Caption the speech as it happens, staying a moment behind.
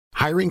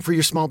Hiring for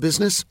your small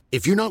business?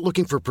 If you're not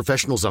looking for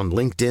professionals on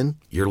LinkedIn,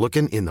 you're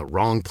looking in the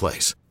wrong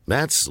place.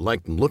 That's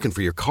like looking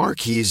for your car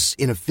keys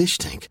in a fish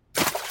tank.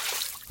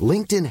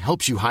 LinkedIn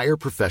helps you hire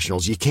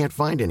professionals you can't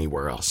find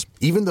anywhere else,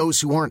 even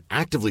those who aren't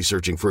actively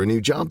searching for a new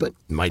job but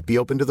might be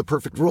open to the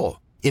perfect role.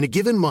 In a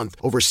given month,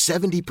 over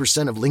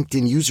 70% of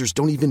LinkedIn users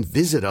don't even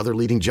visit other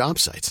leading job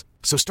sites.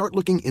 So start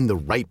looking in the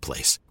right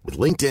place. With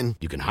LinkedIn,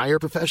 you can hire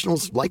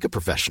professionals like a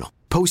professional.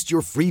 Post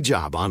your free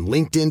job on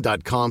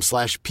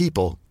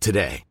linkedin.com/people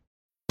today.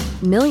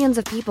 Millions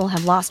of people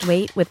have lost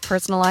weight with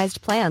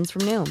personalized plans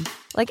from Noom.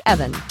 Like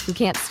Evan, who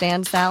can't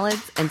stand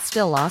salads and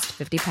still lost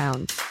 50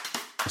 pounds.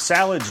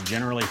 Salads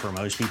generally for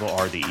most people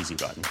are the easy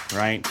button,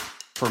 right?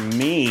 For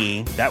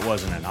me, that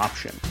wasn't an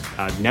option.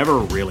 I never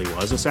really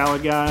was a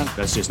salad guy.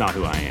 That's just not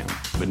who I am.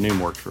 But Noom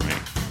worked for me.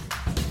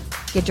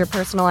 Get your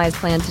personalized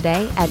plan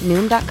today at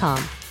Noom.com.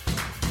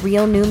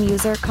 Real Noom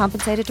user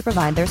compensated to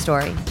provide their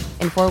story.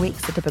 In 4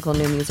 weeks, the typical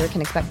Noom user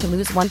can expect to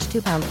lose 1 to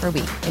 2 pounds per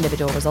week.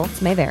 Individual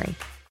results may vary.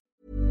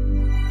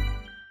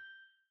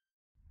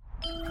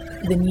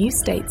 The New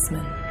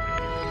Statesman.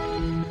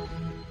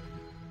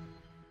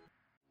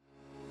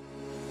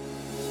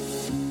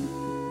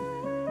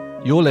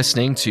 You're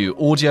listening to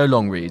audio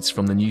long reads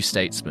from The New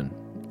Statesman,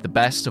 the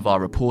best of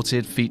our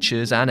reported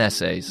features and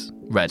essays,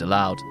 read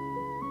aloud.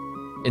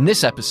 In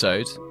this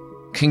episode,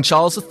 King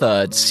Charles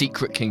III's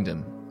Secret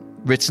Kingdom,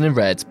 written and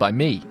read by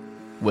me,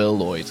 Will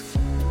Lloyd.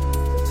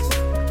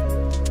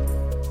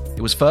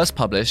 It was first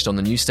published on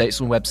the New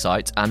Statesman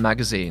website and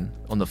magazine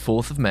on the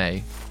 4th of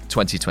May,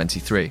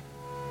 2023.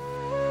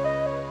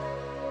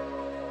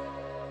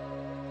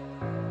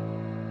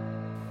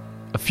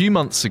 A few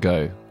months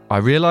ago, I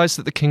realised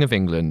that the King of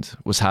England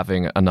was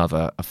having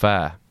another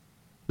affair.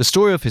 The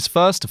story of his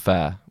first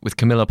affair with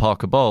Camilla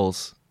Parker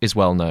Bowles is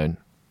well known.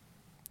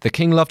 The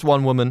King loved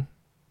one woman,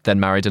 then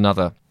married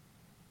another.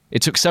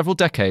 It took several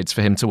decades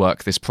for him to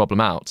work this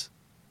problem out,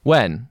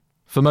 when,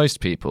 for most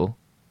people,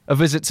 a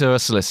visit to a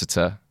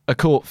solicitor, a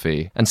court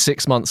fee, and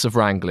 6 months of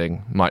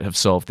wrangling might have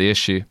solved the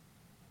issue.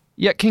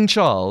 Yet King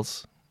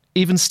Charles,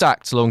 even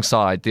stacked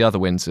alongside the other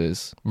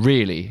Windsors,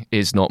 really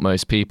is not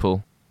most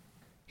people.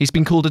 He's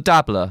been called a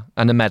dabbler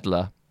and a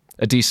meddler,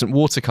 a decent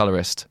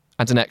watercolourist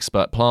and an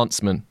expert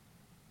plantsman.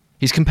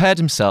 He's compared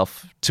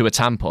himself to a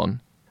tampon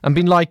and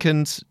been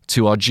likened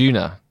to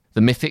Arjuna,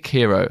 the mythic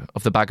hero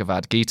of the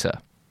Bhagavad Gita.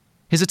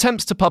 His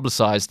attempts to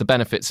publicise the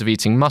benefits of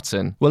eating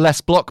mutton were less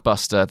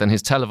blockbuster than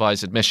his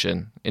televised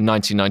admission in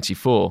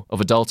 1994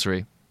 of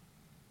adultery.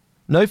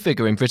 No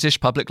figure in British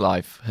public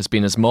life has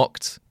been as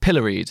mocked,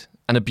 pilloried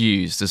and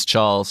abused as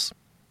Charles.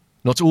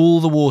 Not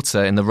all the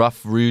water in the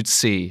rough, rude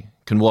sea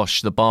can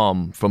wash the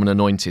balm from an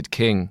anointed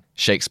king,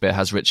 Shakespeare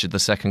has Richard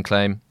II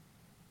claim.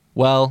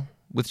 Well,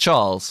 with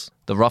Charles,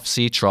 the rough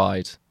sea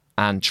tried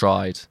and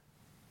tried.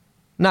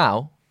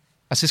 Now,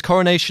 as his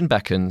coronation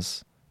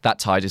beckons, that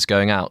tide is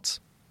going out.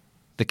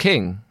 The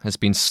king has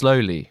been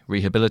slowly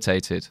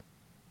rehabilitated.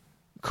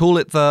 Call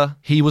it the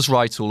 "he was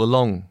right all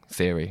along"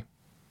 theory.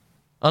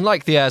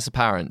 Unlike the heirs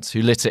apparent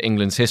who litter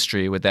England's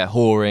history with their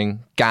whoring,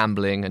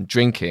 gambling and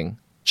drinking,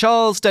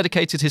 Charles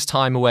dedicated his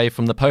time away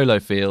from the polo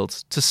field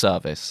to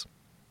service.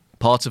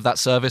 Part of that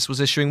service was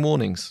issuing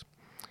warnings.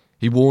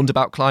 He warned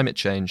about climate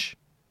change.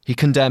 He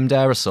condemned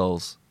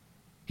aerosols.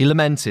 He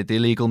lamented the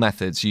illegal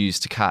methods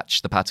used to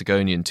catch the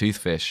Patagonian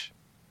toothfish.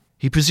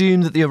 He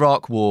presumed that the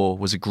Iraq War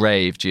was a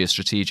grave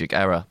geostrategic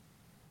error.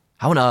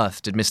 "How on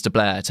earth did Mr.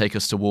 Blair take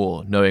us to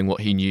war, knowing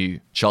what he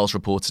knew?" Charles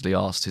reportedly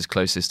asked his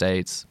closest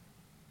aides.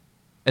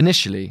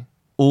 Initially,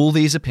 all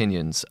these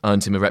opinions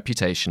earned him a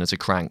reputation as a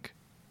crank.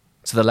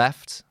 To the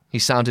left, he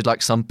sounded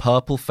like some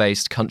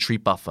purple-faced country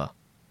buffer.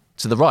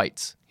 To the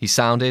right, he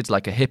sounded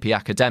like a hippie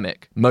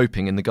academic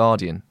moping in The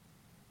Guardian.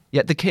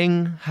 Yet the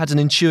king had an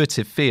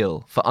intuitive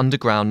feel for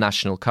underground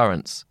national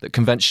currents that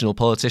conventional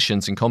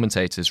politicians and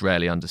commentators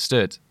rarely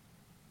understood.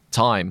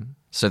 Time,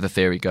 so the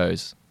theory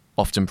goes,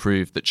 often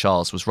proved that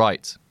Charles was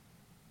right.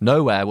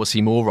 Nowhere was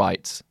he more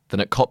right than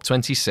at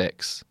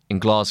COP26 in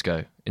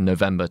Glasgow in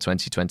November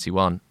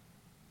 2021.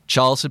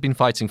 Charles had been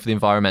fighting for the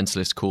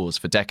environmentalist cause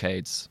for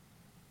decades.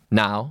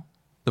 Now,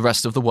 the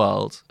rest of the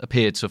world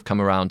appeared to have come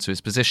around to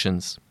his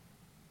positions.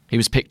 He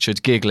was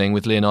pictured giggling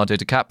with Leonardo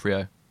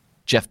DiCaprio.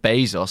 Jeff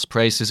Bezos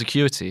praised his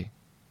acuity.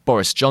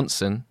 Boris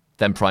Johnson,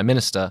 then Prime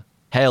Minister,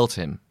 hailed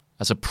him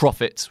as a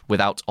prophet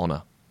without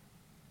honour.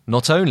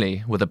 Not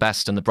only were the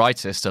best and the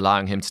brightest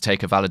allowing him to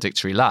take a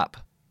valedictory lap,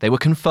 they were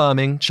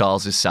confirming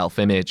Charles's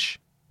self-image.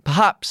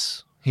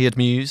 Perhaps, he had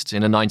mused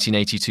in a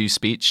 1982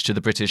 speech to the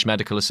British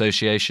Medical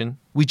Association,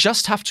 we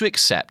just have to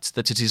accept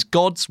that it is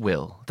God's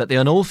will that the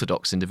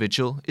unorthodox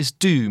individual is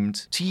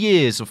doomed to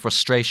years of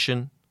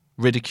frustration,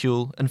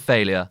 ridicule and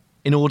failure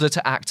in order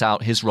to act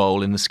out his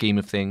role in the scheme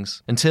of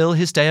things until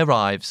his day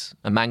arrives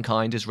and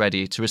mankind is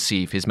ready to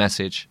receive his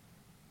message.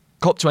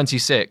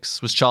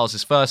 COP26 was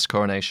Charles's first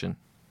coronation.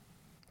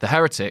 The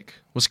heretic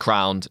was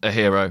crowned a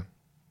hero.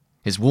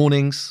 His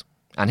warnings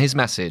and his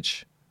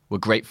message were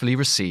gratefully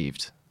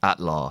received at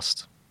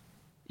last.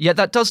 Yet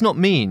that does not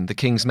mean the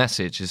king's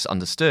message is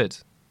understood.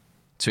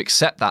 To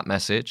accept that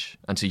message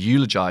and to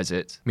eulogize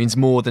it means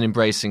more than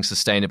embracing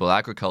sustainable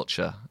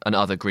agriculture and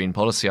other green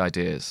policy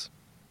ideas.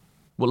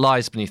 What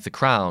lies beneath the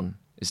crown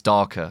is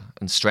darker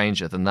and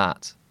stranger than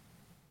that.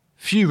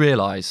 Few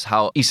realize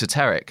how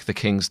esoteric the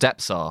king's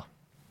depths are.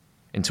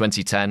 In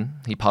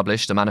 2010, he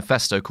published a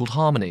manifesto called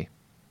Harmony.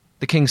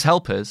 The king's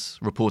helpers,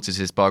 reported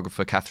his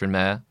biographer Catherine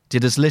Mayer,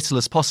 did as little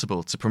as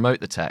possible to promote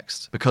the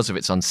text because of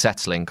its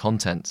unsettling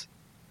content,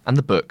 and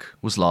the book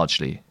was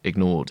largely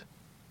ignored.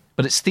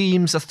 But its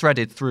themes are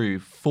threaded through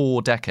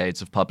 4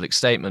 decades of public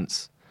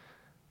statements.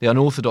 The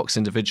unorthodox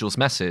individual's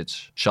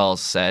message, Charles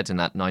said in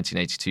that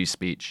 1982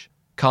 speech,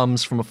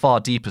 comes from a far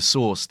deeper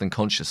source than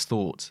conscious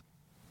thought.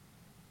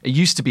 It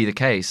used to be the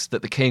case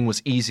that the king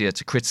was easier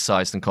to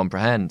criticise than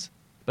comprehend,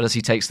 but as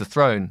he takes the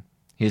throne,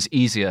 he is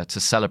easier to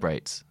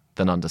celebrate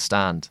than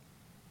understand.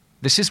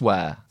 This is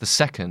where the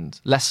second,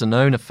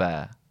 lesser-known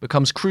affair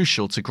becomes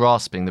crucial to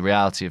grasping the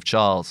reality of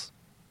Charles.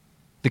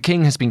 The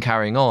king has been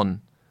carrying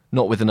on,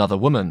 not with another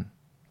woman,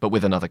 but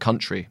with another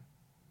country.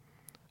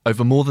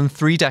 Over more than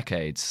 3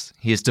 decades,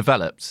 he has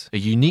developed a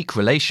unique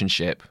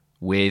relationship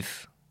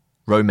with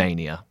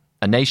Romania,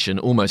 a nation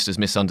almost as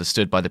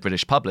misunderstood by the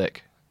British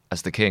public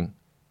as the king.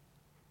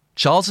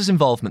 Charles's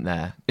involvement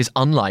there is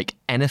unlike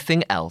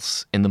anything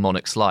else in the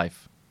monarch's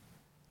life.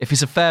 If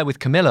his affair with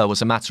Camilla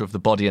was a matter of the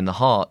body and the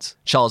heart,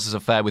 Charles's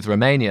affair with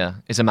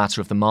Romania is a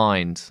matter of the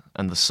mind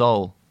and the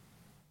soul.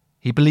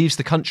 He believes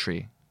the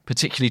country,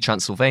 particularly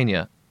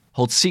Transylvania,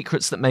 holds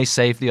secrets that may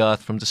save the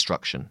earth from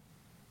destruction.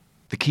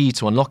 The key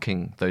to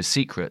unlocking those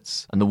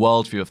secrets and the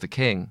worldview of the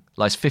king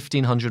lies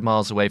 1,500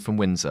 miles away from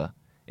Windsor,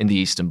 in the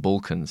Eastern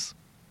Balkans.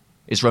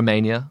 Is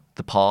Romania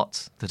the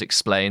part that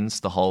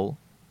explains the whole?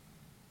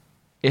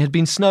 It had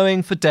been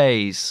snowing for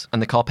days,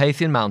 and the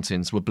Carpathian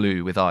Mountains were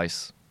blue with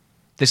ice.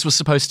 This was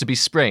supposed to be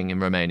spring in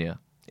Romania.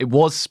 It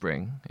was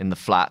spring in the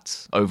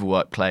flat,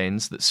 overworked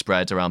plains that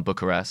spread around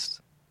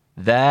Bucharest.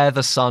 There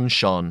the sun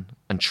shone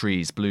and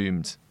trees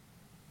bloomed.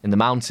 In the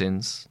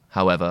mountains,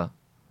 however,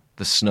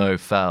 the snow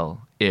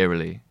fell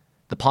eerily.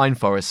 The pine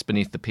forests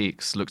beneath the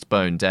peaks looked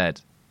bone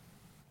dead.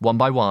 One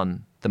by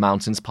one, the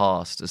mountains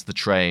passed as the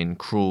train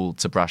crawled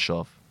to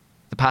Brasov.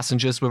 The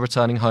passengers were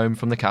returning home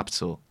from the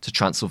capital to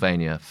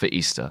Transylvania for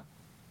Easter.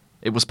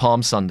 It was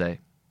Palm Sunday.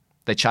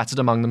 They chatted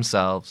among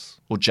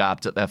themselves or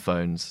jabbed at their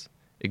phones,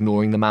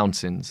 ignoring the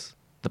mountains,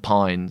 the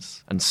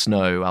pines, and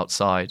snow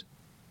outside.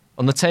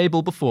 On the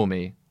table before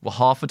me were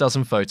 6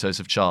 photos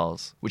of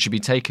Charles, which had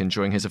been taken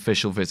during his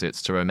official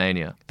visits to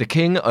Romania. The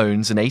king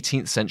owns an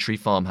 18th century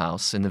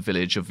farmhouse in the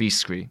village of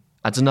Viskri,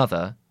 and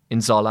another in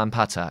Zarlan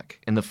Patak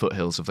in the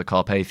foothills of the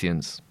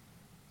Carpathians.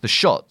 The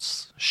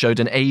shots showed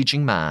an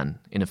aging man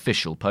in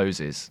official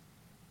poses.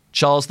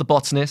 Charles the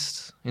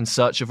botanist, in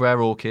search of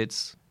rare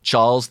orchids.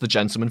 Charles the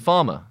gentleman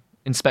farmer,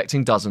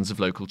 inspecting dozens of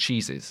local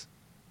cheeses.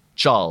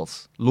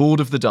 Charles,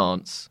 lord of the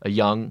dance, a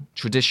young,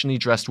 traditionally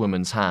dressed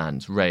woman's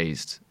hand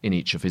raised in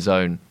each of his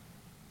own.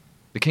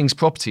 The king's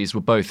properties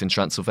were both in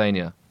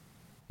Transylvania.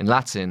 In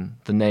Latin,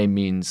 the name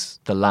means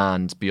the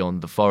land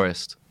beyond the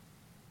forest.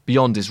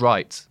 Beyond is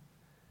right.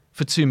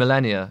 For 2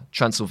 millennia,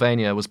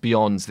 Transylvania was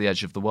beyond the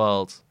edge of the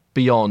world,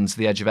 beyond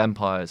the edge of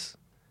empires,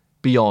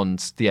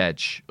 beyond the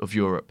edge of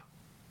Europe.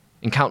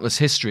 In countless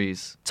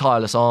histories,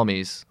 tireless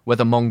armies,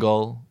 whether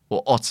Mongol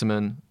or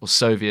Ottoman or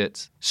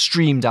Soviet,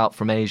 streamed out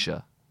from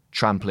Asia,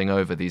 trampling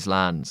over these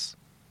lands.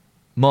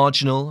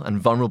 Marginal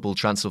and vulnerable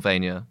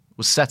Transylvania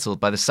was settled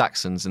by the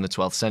Saxons in the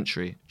 12th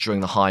century during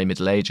the High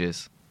Middle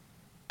Ages.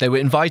 They were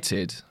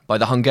invited by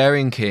the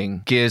Hungarian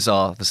king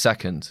Girzar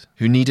II,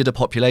 who needed a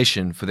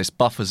population for this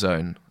buffer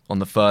zone on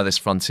the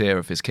furthest frontier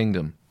of his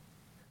kingdom.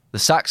 The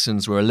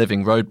Saxons were a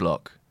living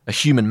roadblock, a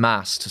human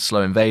mass to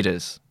slow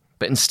invaders,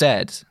 but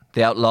instead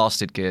they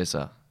outlasted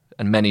Girzar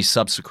and many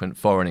subsequent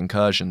foreign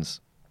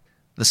incursions.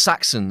 The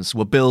Saxons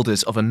were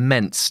builders of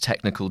immense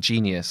technical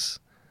genius.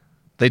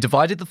 They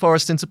divided the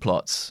forest into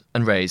plots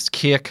and raised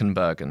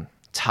Kirchenbergen,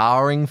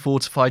 towering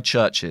fortified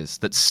churches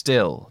that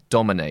still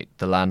dominate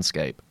the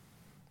landscape.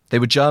 They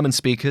were German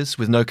speakers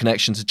with no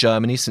connection to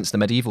Germany since the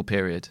medieval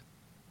period.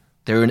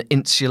 They were an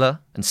insular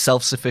and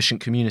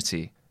self-sufficient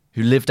community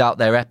who lived out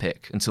their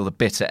epic until the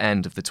bitter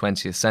end of the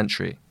 20th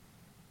century.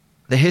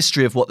 The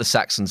history of what the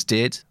Saxons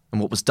did and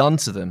what was done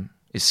to them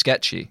is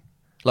sketchy.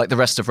 Like the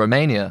rest of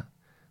Romania,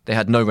 they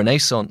had no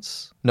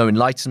Renaissance, no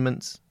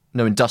Enlightenment,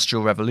 no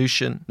Industrial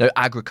Revolution, no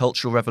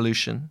Agricultural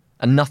Revolution,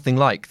 and nothing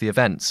like the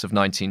events of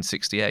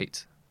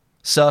 1968.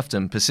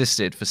 Serfdom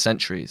persisted for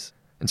centuries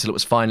until it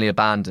was finally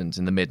abandoned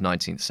in the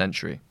mid-19th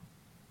century.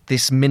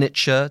 This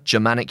miniature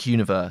Germanic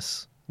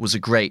universe was a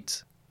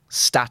great,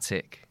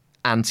 static,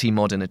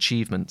 anti-modern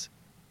achievement.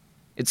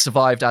 It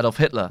survived Adolf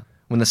Hitler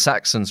when the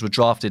Saxons were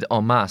drafted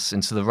en masse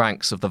into the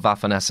ranks of the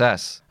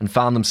Waffen-SS and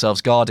found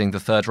themselves guarding the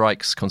Third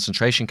Reich's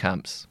concentration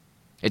camps.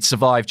 It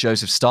survived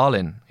Joseph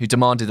Stalin, who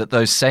demanded that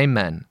those same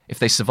men, if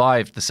they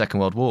survived the Second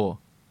World War,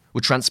 were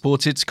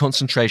transported to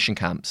concentration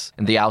camps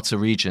in the outer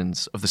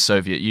regions of the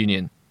Soviet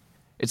Union.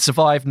 It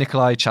survived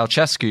Nicolae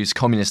Ceausescu's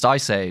communist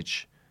ice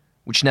age,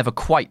 which never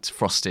quite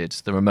frosted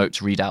the remote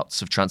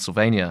readouts of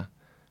Transylvania,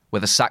 where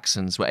the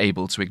Saxons were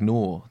able to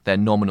ignore their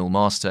nominal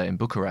master in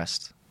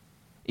Bucharest.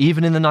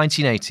 Even in the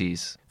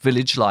 1980s,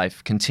 village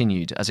life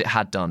continued as it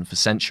had done for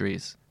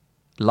centuries.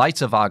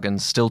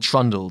 Leiterwagons still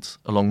trundled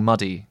along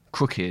muddy,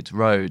 crooked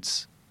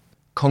roads.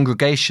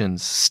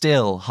 Congregations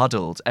still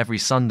huddled every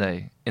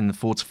Sunday in the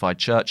fortified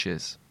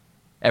churches.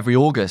 Every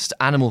August,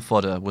 animal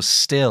fodder was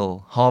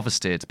still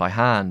harvested by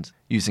hand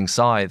using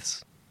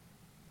scythes.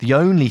 The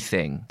only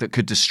thing that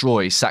could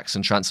destroy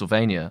Saxon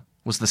Transylvania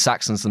was the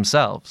Saxons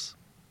themselves.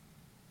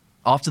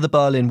 After the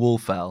Berlin Wall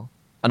fell,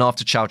 and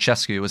after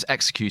Ceausescu was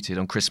executed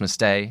on Christmas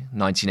Day,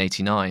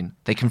 1989,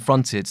 they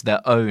confronted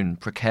their own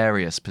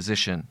precarious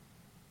position.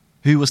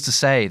 Who was to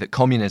say that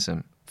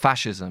communism,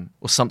 fascism,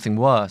 or something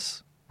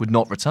worse would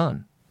not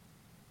return?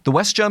 The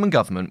West German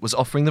government was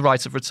offering the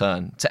right of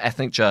return to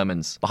ethnic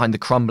Germans behind the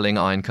crumbling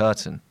Iron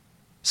Curtain.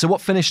 So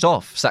what finished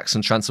off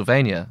Saxon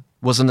Transylvania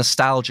was a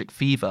nostalgic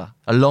fever,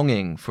 a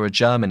longing for a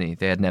Germany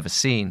they had never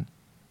seen.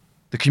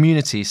 The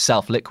community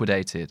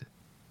self-liquidated.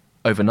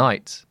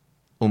 Overnight,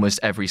 almost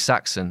every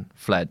Saxon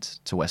fled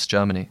to West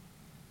Germany.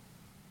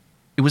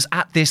 It was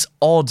at this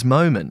odd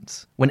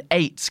moment, when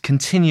 8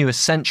 continuous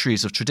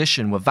centuries of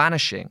tradition were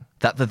vanishing,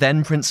 that the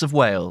then Prince of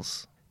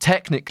Wales,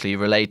 technically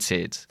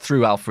related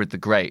through Alfred the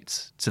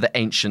Great to the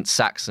ancient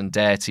Saxon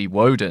deity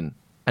Woden,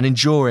 and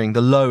enduring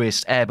the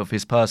lowest ebb of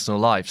his personal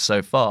life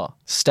so far,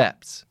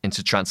 stepped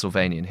into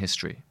Transylvanian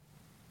history.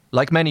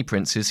 Like many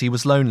princes, he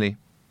was lonely,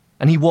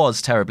 and he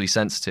was terribly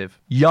sensitive.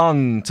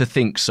 Young to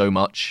think so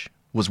much,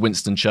 was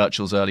Winston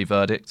Churchill's early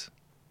verdict.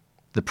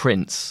 The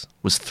prince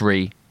was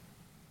 3.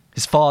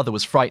 His father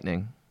was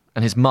frightening,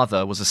 and his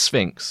mother was a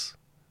sphinx.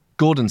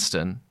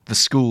 Gordonston, the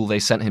school they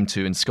sent him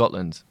to in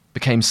Scotland,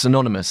 became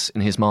synonymous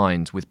in his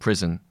mind with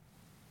prison.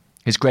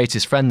 His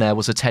greatest friend there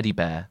was a teddy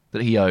bear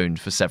that he owned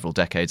for several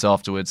decades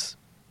afterwards.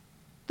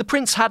 The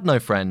prince had no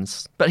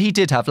friends, but he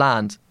did have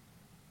land.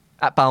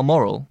 At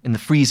Balmoral, in the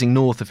freezing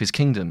north of his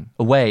kingdom,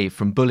 away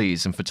from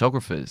bullies and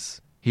photographers,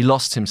 he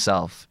lost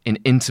himself in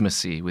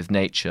intimacy with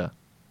nature.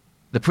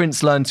 The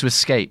prince learned to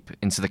escape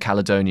into the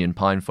Caledonian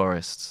pine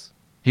forests.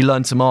 He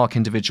learned to mark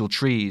individual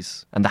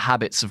trees and the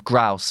habits of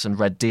grouse and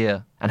red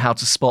deer, and how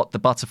to spot the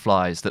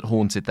butterflies that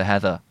haunted the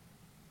heather.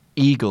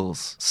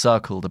 Eagles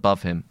circled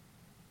above him.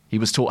 He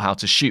was taught how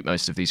to shoot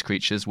most of these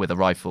creatures with a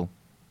rifle.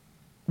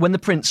 When the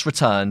prince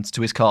returned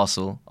to his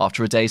castle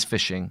after a day's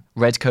fishing,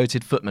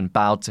 red-coated footmen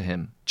bowed to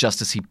him,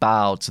 just as he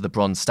bowed to the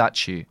bronze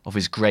statue of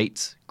his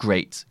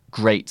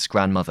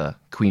great-great-great-grandmother,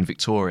 Queen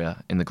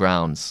Victoria, in the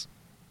grounds.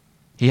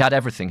 He had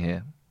everything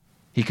here.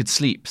 He could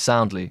sleep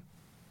soundly.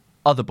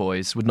 Other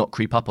boys would not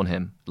creep up on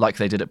him, like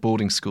they did at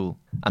boarding school,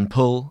 and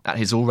pull at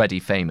his already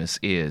famous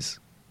ears.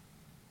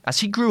 As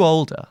he grew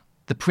older,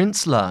 the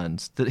prince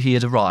learned that he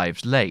had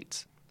arrived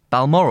late.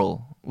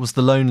 Balmoral was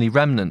the lonely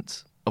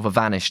remnant of a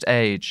vanished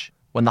age,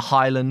 when the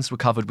highlands were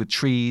covered with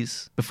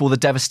trees, before the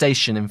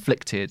devastation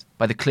inflicted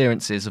by the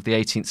clearances of the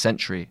 18th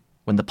century,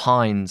 when the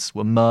pines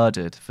were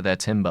murdered for their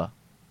timber.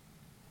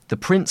 The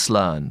prince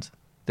learned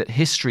that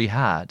history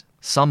had,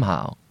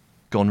 somehow,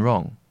 gone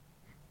wrong.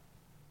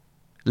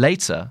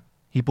 Later,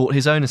 he bought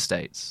his own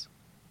estates.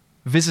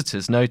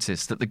 Visitors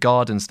noticed that the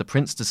gardens the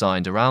prince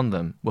designed around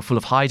them were full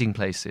of hiding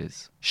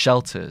places,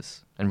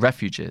 shelters, and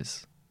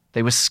refuges.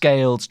 They were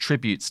scaled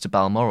tributes to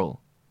Balmoral,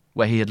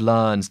 where he had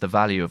learned the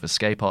value of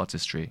escape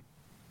artistry.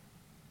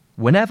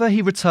 Whenever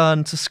he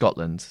returned to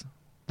Scotland,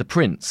 the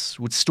prince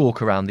would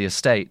stalk around the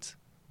estate,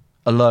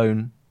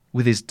 alone,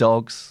 with his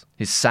dogs,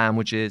 his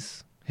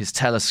sandwiches, his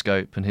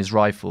telescope, and his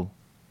rifle.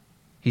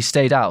 He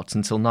stayed out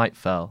until night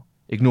fell,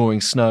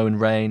 ignoring snow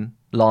and rain,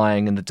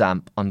 lying in the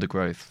damp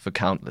undergrowth for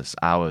countless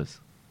hours.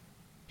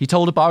 He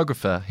told a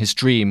biographer his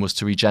dream was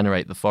to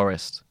regenerate the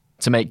forest,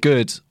 to make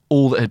good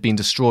all that had been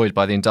destroyed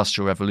by the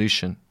Industrial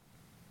Revolution.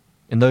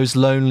 In those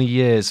lonely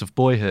years of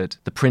boyhood,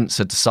 the prince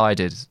had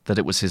decided that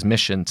it was his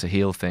mission to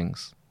heal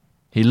things.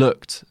 He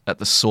looked at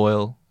the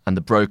soil and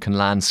the broken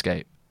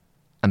landscape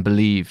and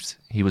believed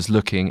he was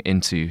looking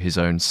into his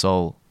own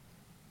soul.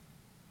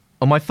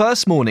 On my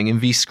first morning in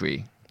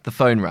Viskri, the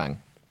phone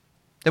rang.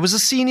 There was a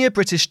senior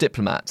British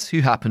diplomat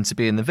who happened to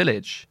be in the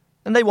village,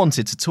 and they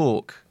wanted to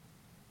talk.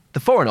 The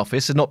Foreign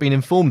Office had not been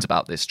informed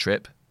about this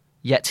trip,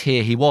 yet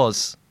here he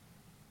was.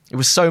 It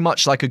was so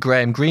much like a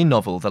Graham Greene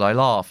novel that I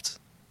laughed.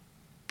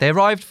 They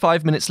arrived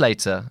 5 minutes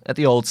later at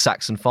the old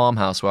Saxon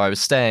farmhouse where I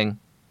was staying,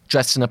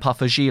 dressed in a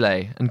puffer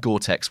gilet and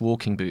Gore-Tex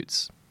walking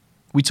boots.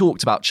 We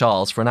talked about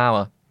Charles for an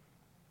hour.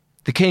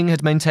 The king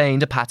had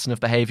maintained a pattern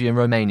of behaviour in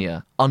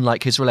Romania,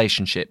 unlike his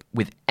relationship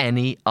with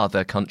any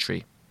other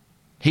country.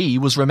 He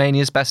was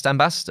Romania's best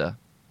ambassador.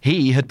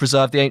 He had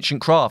preserved the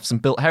ancient crafts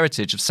and built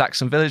heritage of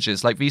Saxon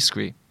villages like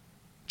Viskri.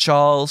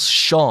 Charles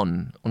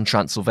shone on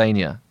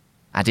Transylvania,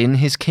 and in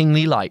his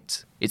kingly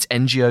light, its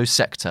NGO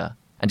sector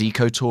and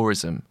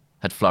eco-tourism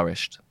had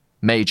flourished.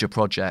 Major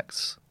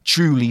projects,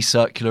 truly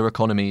circular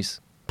economies,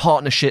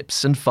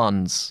 partnerships and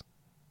funds.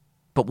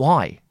 But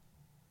why?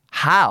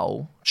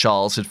 How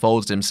Charles had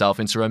folded himself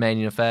into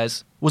Romanian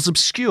affairs was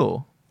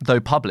obscure, though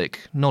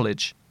public,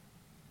 knowledge.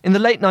 In the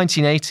late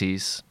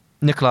 1980s,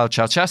 Nicolae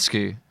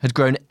Ceausescu had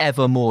grown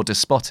ever more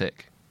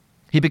despotic.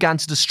 He began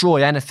to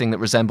destroy anything that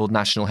resembled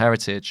national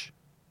heritage.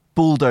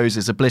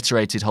 Bulldozers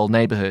obliterated whole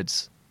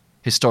neighbourhoods,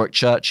 historic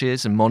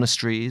churches and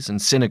monasteries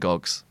and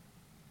synagogues.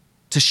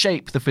 To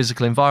shape the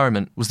physical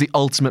environment was the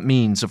ultimate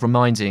means of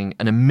reminding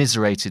an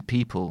immiserated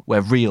people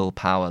where real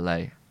power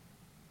lay.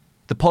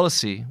 The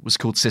policy was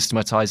called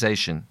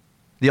systematization.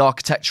 The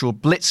architectural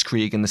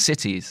blitzkrieg in the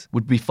cities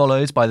would be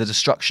followed by the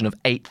destruction of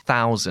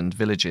 8,000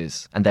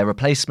 villages and their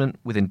replacement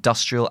with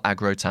industrial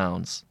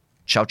agro-towns.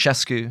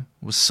 Ceausescu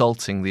was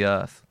salting the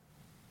earth.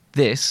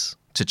 This,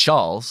 to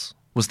Charles,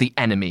 was the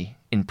enemy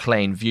in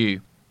plain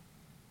view.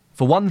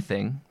 For one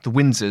thing, the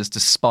Windsors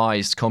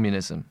despised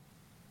communism.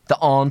 The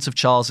aunt of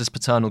Charles's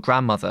paternal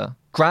grandmother,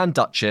 Grand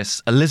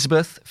Duchess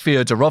Elizabeth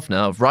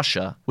Fyodorovna of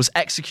Russia, was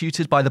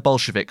executed by the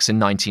Bolsheviks in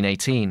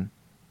 1918.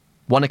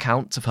 One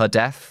account of her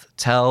death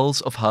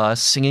tells of her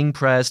singing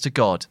prayers to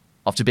God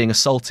after being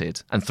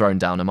assaulted and thrown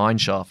down a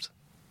mineshaft.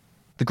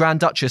 The Grand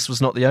Duchess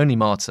was not the only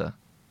martyr.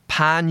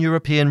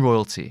 Pan-European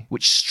royalty,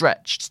 which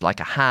stretched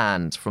like a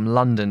hand from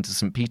London to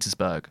St.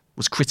 Petersburg,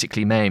 was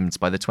critically maimed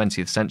by the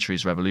 20th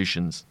century's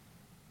revolutions.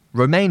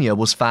 Romania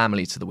was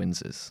family to the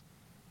Windsors.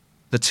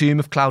 The tomb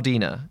of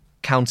Claudina,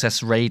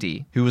 Countess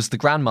Rady, who was the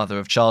grandmother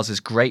of Charles's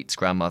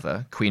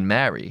great-grandmother, Queen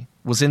Mary,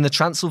 was in the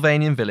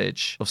Transylvanian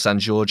village of San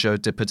Giorgio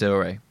di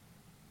Padore.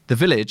 The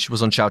village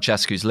was on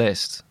Ceausescu's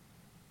list.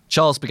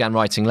 Charles began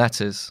writing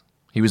letters.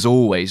 He was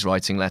always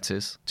writing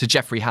letters to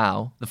Geoffrey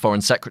Howe, the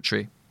Foreign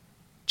Secretary.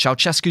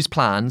 Ceausescu's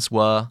plans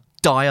were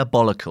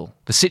diabolical.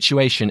 The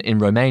situation in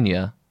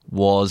Romania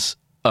was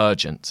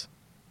urgent.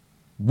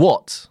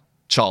 What,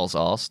 Charles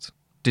asked,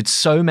 did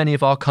so many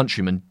of our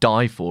countrymen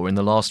die for in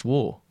the last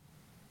war?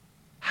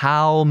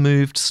 Howe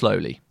moved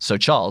slowly, so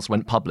Charles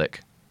went public.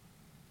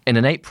 In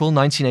an April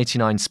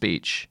 1989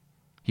 speech,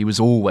 he was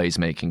always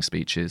making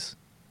speeches,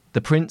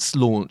 the prince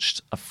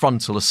launched a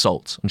frontal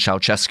assault on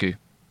Ceausescu.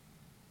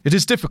 It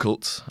is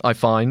difficult, I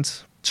find,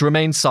 to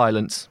remain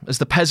silent as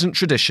the peasant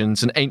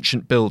traditions and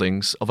ancient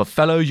buildings of a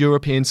fellow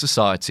European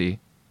society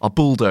are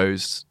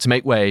bulldozed to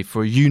make way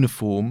for a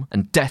uniform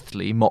and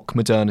deathly mock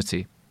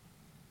modernity.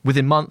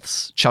 Within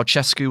months,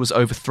 Ceausescu was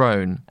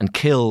overthrown and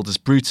killed as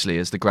brutally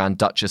as the Grand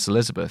Duchess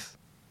Elizabeth.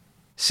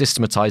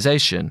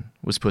 Systematization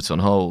was put on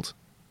hold.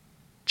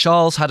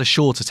 Charles had a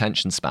short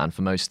attention span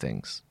for most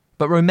things,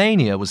 but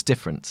Romania was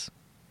different.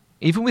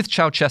 Even with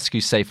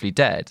Ceausescu safely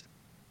dead,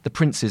 the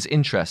prince's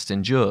interest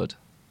endured.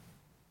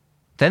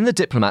 Then the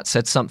diplomat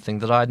said something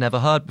that I had never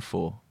heard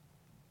before.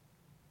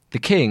 The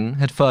king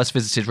had first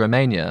visited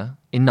Romania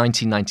in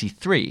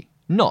 1993,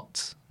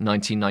 not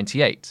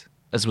 1998,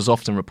 as was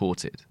often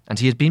reported, and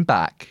he had been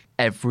back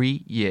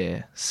every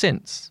year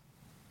since.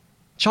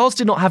 Charles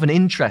did not have an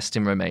interest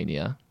in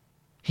Romania.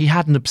 He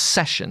had an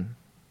obsession.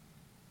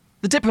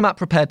 The diplomat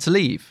prepared to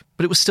leave,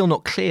 but it was still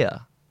not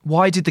clear.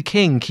 Why did the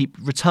king keep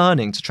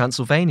returning to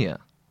Transylvania?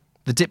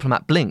 The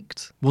diplomat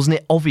blinked. Wasn't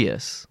it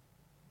obvious?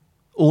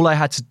 All I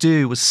had to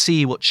do was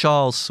see what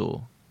Charles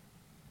saw.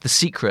 The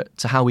secret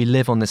to how we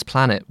live on this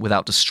planet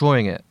without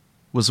destroying it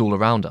was all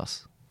around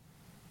us.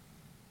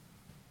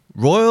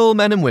 Royal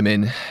men and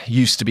women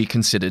used to be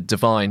considered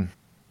divine.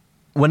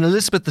 When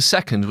Elizabeth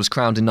II was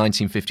crowned in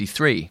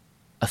 1953,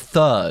 a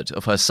third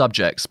of her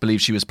subjects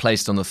believed she was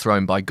placed on the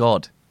throne by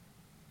God.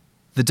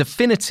 The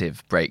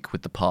definitive break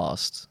with the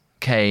past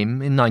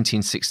came in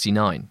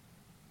 1969.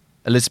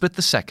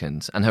 Elizabeth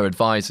II and her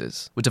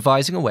advisors were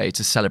devising a way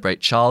to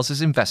celebrate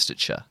Charles's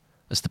investiture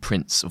as the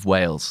Prince of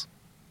Wales.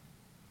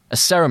 A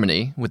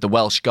ceremony with the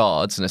Welsh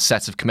Guards and a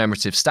set of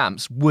commemorative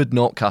stamps would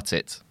not cut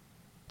it.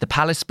 The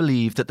palace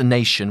believed that the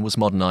nation was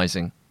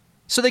modernising,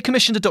 so they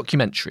commissioned a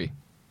documentary,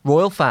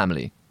 Royal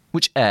Family,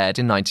 which aired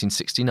in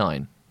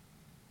 1969.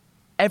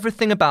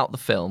 Everything about the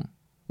film,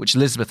 which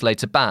Elizabeth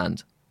later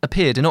banned,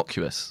 appeared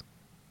innocuous.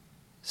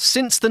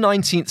 Since the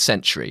 19th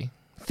century,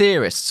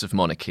 theorists of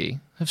monarchy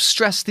have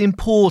stressed the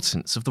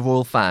importance of the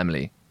royal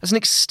family as an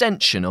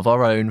extension of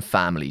our own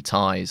family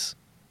ties.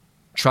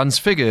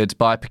 Transfigured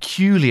by a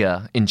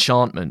peculiar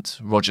enchantment,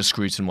 Roger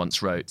Scruton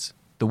once wrote,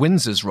 the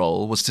Windsors'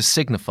 role was to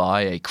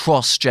signify a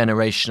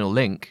cross-generational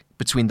link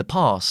between the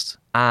past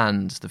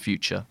and the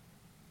future.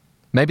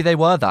 Maybe they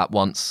were that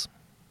once.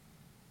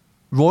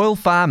 Royal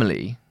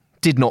family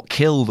did not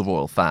kill the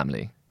royal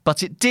family,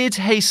 but it did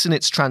hasten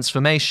its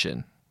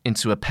transformation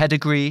into a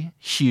pedigree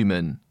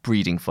human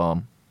breeding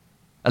farm.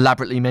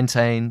 Elaborately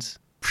maintained,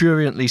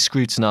 pruriently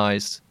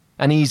scrutinised,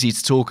 and easy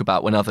to talk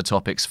about when other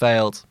topics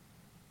failed.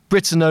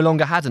 Britain no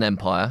longer had an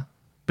empire,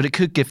 but it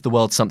could give the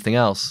world something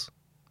else.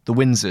 The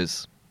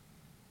Windsors.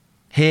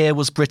 Here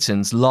was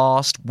Britain's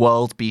last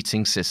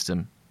world-beating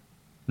system.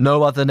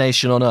 No other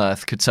nation on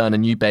earth could turn a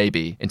new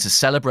baby into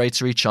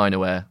celebratory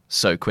chinaware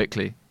so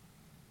quickly.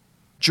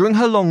 During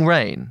her long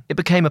reign, it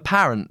became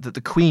apparent that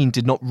the Queen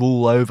did not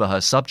rule over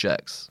her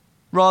subjects.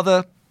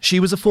 Rather, she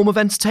was a form of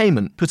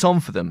entertainment put on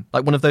for them,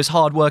 like one of those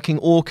hard-working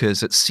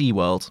orcas at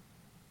SeaWorld.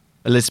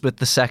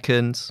 Elizabeth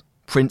II,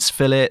 Prince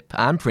Philip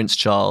and Prince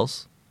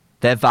Charles,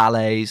 their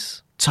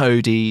valets,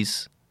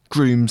 toadies,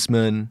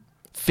 groomsmen,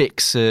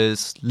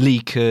 fixers,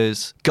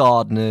 leakers,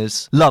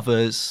 gardeners,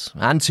 lovers,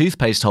 and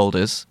toothpaste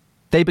holders,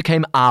 they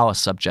became our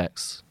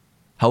subjects.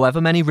 However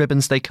many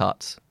ribbons they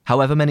cut,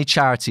 however many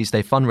charities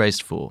they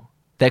fundraised for,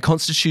 their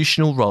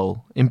constitutional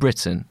role in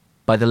Britain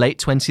by the late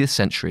 20th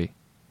century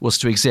was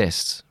to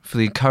exist for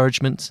the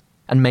encouragement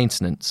and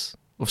maintenance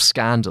of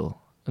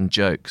scandal and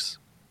jokes.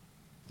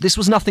 This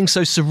was nothing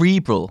so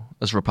cerebral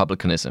as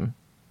republicanism,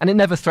 and it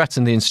never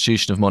threatened the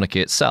institution of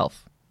monarchy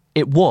itself.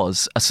 It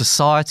was a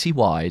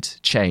society-wide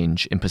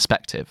change in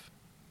perspective.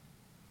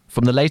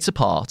 From the later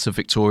part of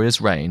Victoria's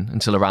reign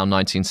until around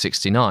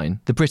 1969,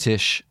 the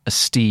British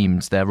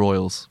esteemed their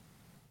royals.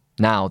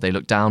 Now they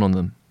looked down on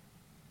them.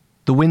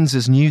 The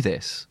Windsors knew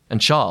this, and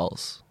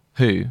Charles,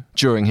 who,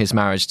 during his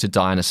marriage to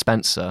Diana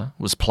Spencer,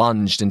 was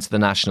plunged into the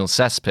national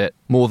cesspit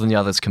more than the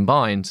others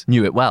combined,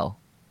 knew it well.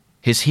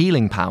 His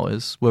healing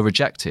powers were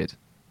rejected.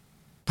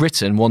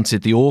 Britain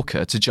wanted the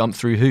orca to jump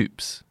through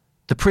hoops.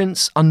 The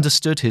prince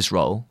understood his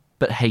role,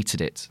 but hated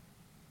it.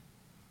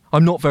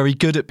 "I'm not very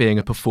good at being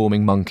a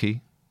performing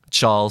monkey,"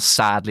 Charles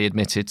sadly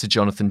admitted to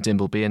Jonathan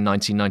Dimbleby in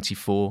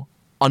 1994,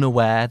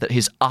 unaware that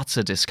his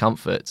utter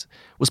discomfort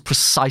was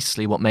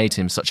precisely what made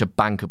him such a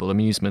bankable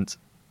amusement.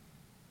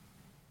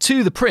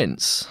 To the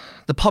prince,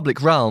 the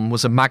public realm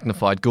was a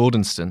magnified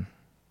Gordonston.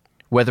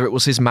 Whether it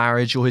was his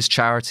marriage or his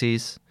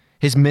charities,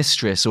 his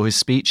mistress or his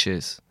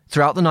speeches,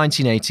 throughout the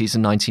 1980s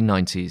and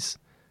 1990s,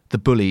 the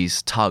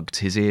bullies tugged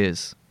his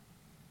ears.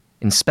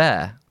 In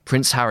Spare,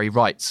 Prince Harry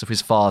writes of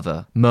his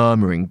father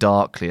murmuring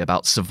darkly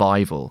about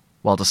survival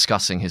while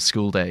discussing his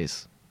school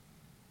days.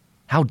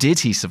 How did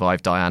he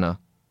survive Diana?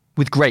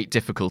 With great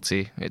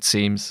difficulty, it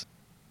seems.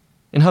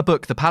 In her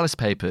book The Palace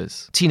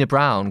Papers, Tina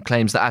Brown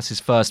claims that as his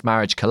first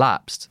marriage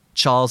collapsed,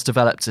 Charles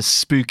developed a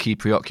spooky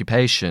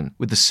preoccupation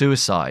with the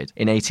suicide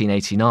in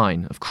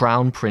 1889 of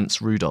Crown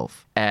Prince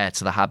Rudolph, heir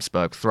to the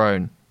Habsburg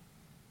throne.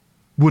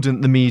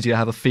 "Wouldn't the media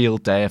have a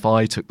field day if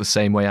I took the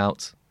same way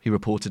out?" he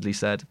reportedly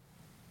said.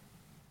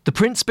 The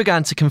prince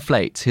began to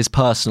conflate his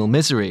personal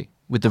misery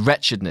with the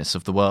wretchedness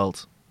of the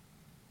world.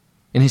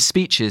 In his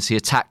speeches, he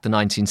attacked the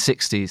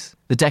 1960s,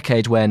 the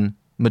decade when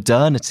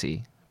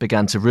modernity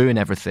began to ruin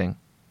everything,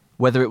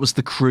 whether it was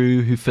the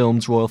crew who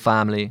filmed Royal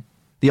Family,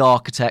 the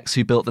architects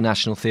who built the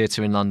National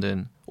Theatre in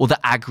London, or the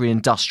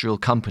agri-industrial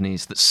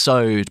companies that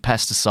sowed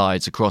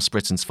pesticides across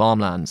Britain's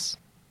farmlands.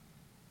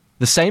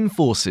 The same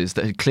forces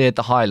that had cleared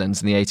the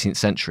Highlands in the 18th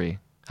century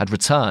had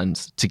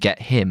returned to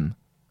get him,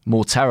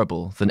 more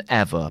terrible than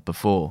ever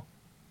before.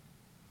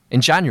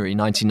 In January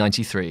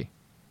 1993,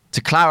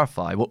 to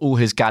clarify what all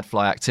his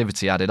gadfly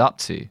activity added up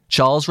to,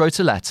 Charles wrote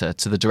a letter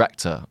to the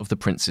director of the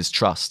Prince's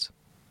Trust.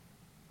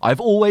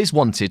 "I've always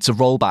wanted to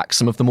roll back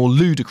some of the more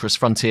ludicrous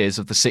frontiers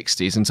of the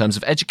 60s in terms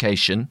of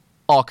education,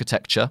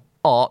 architecture,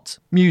 art,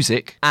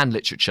 music, and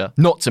literature,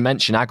 not to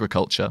mention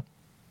agriculture."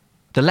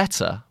 The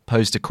letter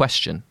posed a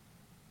question.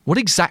 What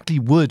exactly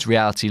would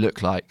reality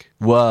look like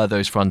were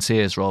those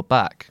frontiers rolled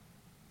back?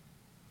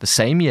 The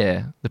same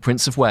year, the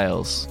Prince of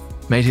Wales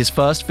made his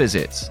first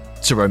visit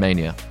to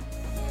Romania.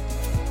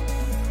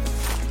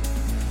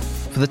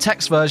 For the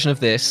text version of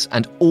this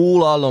and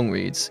all our long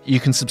reads, you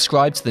can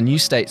subscribe to The New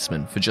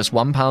Statesman for just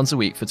 £1 a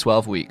week for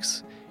 12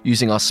 weeks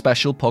using our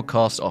special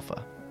podcast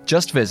offer.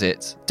 Just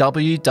visit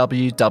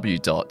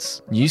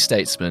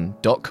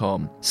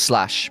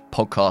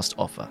www.newstatesman.com/podcast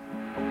offer.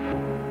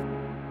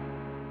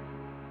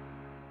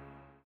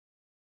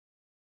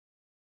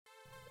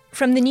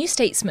 From The New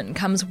Statesman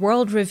comes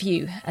World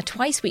Review, a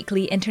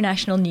twice-weekly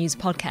international news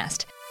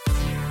podcast.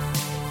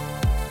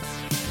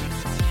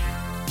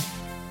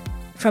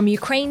 From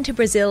Ukraine to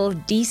Brazil,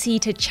 DC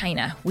to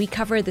China, we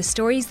cover the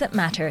stories that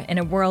matter in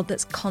a world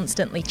that's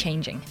constantly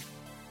changing.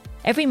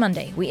 Every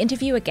Monday, we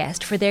interview a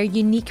guest for their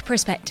unique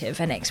perspective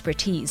and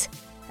expertise.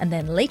 And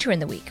then later in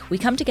the week, we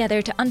come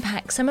together to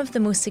unpack some of the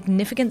most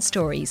significant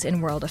stories in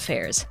world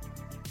affairs.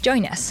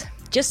 Join us.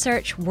 Just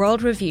search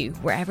World Review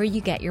wherever you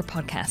get your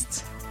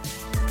podcasts.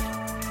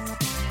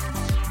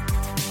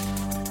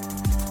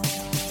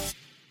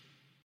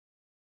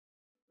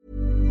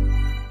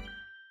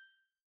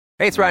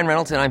 Hey, it's Ryan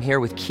Reynolds, and I'm here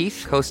with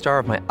Keith, co-star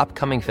of my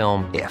upcoming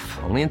film, If,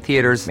 only in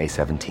theaters May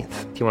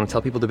 17th. Do you want to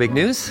tell people the big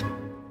news?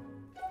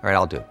 All right,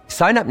 I'll do it.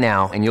 Sign up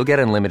now and you'll get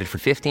unlimited for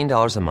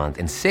 $15 a month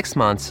and 6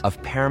 months of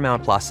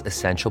Paramount Plus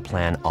Essential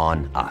Plan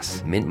on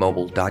us.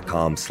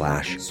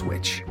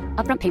 MintMobile.com/switch.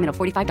 Upfront payment of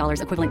 $45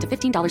 equivalent to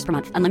 $15 per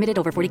month. Unlimited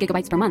over 40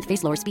 gigabytes per month.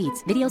 Face lower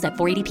speeds. Videos at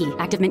 480p.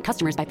 Active Mint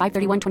customers by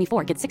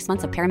 531.24 get 6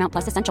 months of Paramount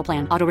Plus Essential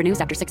Plan. Auto renews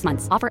after 6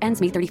 months. Offer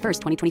ends May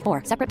 31st,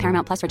 2024. Separate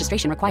Paramount Plus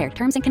registration required.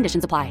 Terms and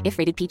conditions apply if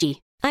rated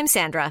PG. I'm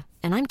Sandra,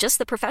 and I'm just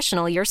the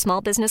professional your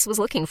small business was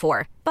looking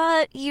for.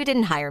 But you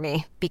didn't hire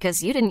me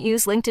because you didn't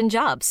use LinkedIn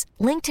Jobs.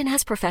 LinkedIn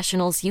has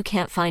professionals you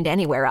can't find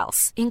anywhere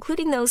else,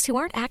 including those who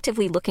aren't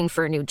actively looking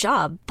for a new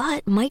job,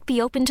 but might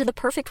be open to the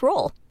perfect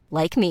role,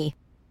 like me.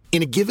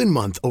 In a given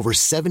month, over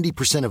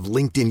 70% of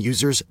LinkedIn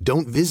users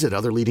don't visit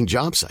other leading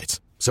job sites.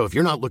 So if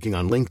you're not looking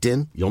on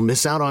LinkedIn, you'll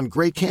miss out on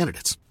great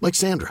candidates like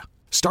Sandra.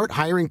 Start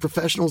hiring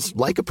professionals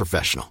like a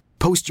professional.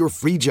 Post your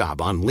free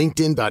job on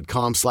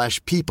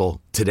linkedin.com/people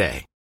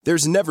today.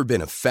 There's never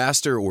been a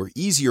faster or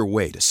easier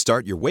way to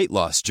start your weight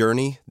loss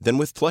journey than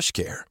with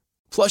PlushCare.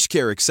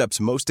 PlushCare accepts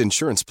most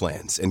insurance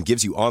plans and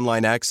gives you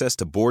online access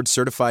to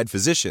board-certified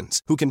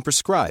physicians who can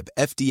prescribe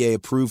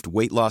FDA-approved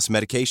weight loss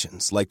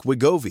medications like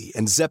Wegovy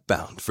and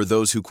Zepbound for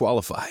those who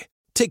qualify.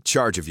 Take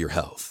charge of your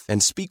health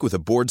and speak with a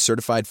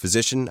board-certified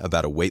physician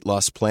about a weight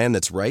loss plan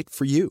that's right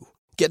for you.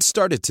 Get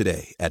started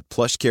today at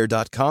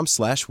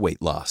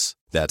plushcare.com/weight loss.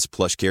 That's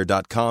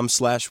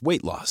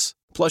plushcare.com/weight loss.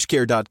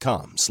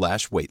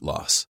 plushcare.com/weight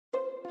loss.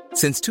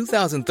 Since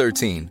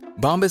 2013,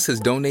 Bombas has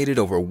donated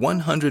over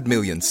 100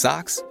 million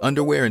socks,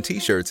 underwear, and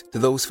T-shirts to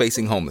those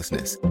facing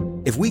homelessness.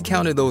 If we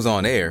counted those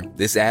on air,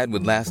 this ad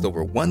would last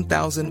over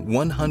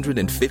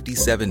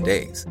 1,157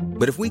 days.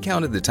 But if we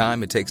counted the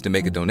time it takes to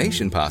make a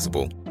donation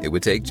possible, it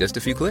would take just a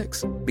few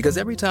clicks. Because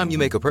every time you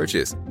make a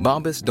purchase,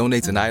 Bombas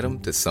donates an item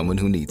to someone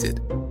who needs it.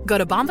 Go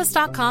to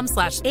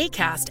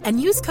bombas.com/ACAST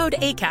and use code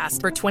ACAST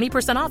for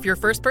 20% off your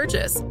first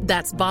purchase.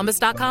 That's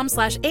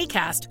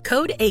bombas.com/ACAST,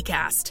 code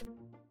ACAST.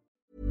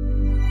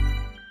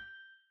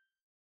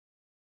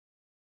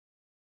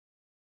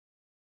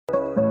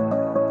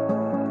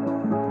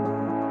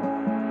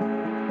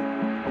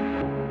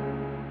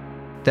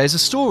 There's a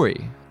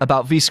story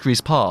about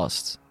Viskry's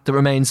past that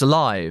remains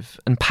alive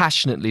and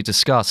passionately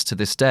discussed to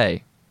this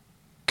day.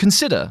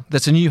 Consider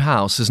that a new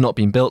house has not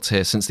been built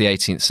here since the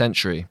 18th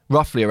century,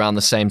 roughly around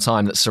the same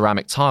time that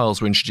ceramic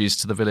tiles were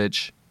introduced to the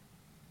village.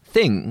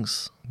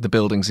 Things, the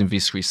buildings in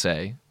Viskry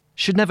say,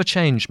 should never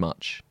change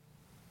much.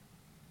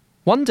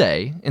 One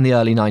day, in the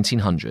early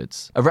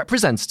 1900s, a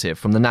representative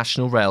from the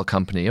National Rail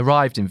Company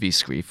arrived in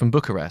Viskry from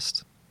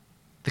Bucharest.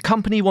 The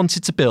company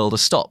wanted to build a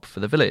stop for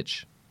the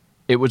village.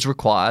 It would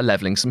require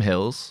levelling some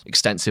hills,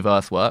 extensive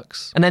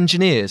earthworks, and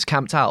engineers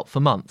camped out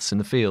for months in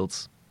the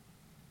fields.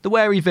 The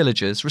wary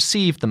villagers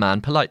received the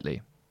man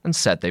politely and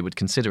said they would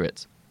consider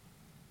it.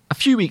 A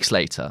few weeks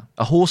later,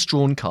 a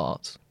horse-drawn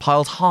cart,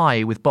 piled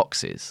high with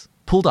boxes,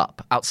 pulled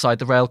up outside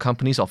the rail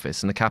company's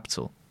office in the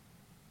capital.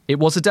 It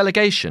was a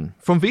delegation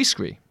from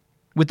Viskry,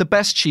 with the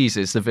best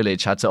cheeses the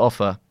village had to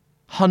offer.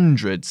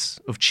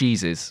 Hundreds of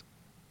cheeses.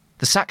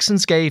 The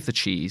Saxons gave the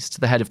cheese to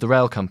the head of the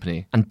rail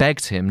company and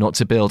begged him not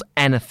to build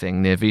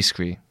anything near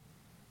Viskry.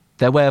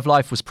 Their way of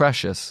life was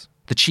precious.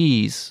 The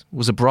cheese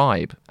was a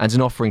bribe and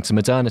an offering to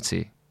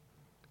modernity.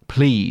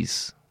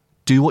 Please,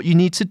 do what you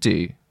need to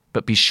do,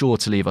 but be sure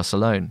to leave us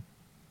alone.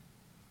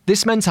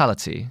 This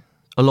mentality,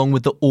 along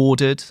with the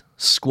ordered,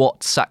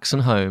 squat Saxon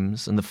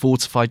homes and the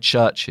fortified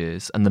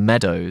churches and the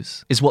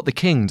meadows, is what the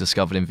king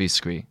discovered in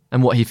Viskry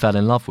and what he fell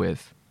in love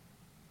with.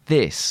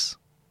 This,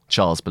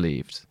 Charles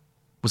believed,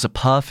 was a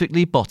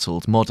perfectly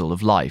bottled model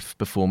of life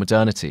before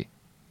modernity.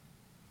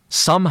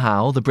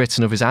 Somehow the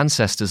Britain of his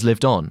ancestors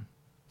lived on,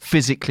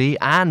 physically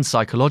and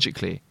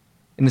psychologically,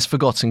 in this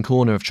forgotten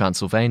corner of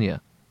Transylvania.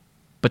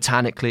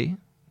 Botanically,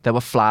 there were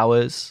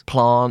flowers,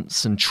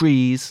 plants, and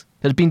trees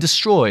that had been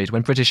destroyed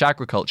when British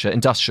agriculture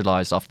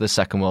industrialised after the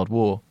Second World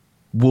War.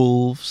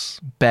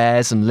 Wolves,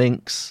 bears, and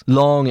lynx,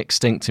 long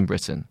extinct in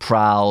Britain,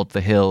 prowled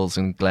the hills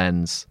and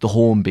glens, the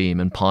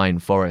hornbeam and pine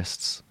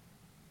forests.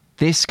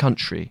 This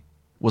country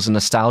was a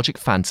nostalgic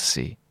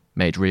fantasy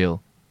made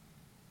real.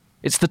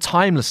 It's the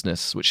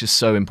timelessness which is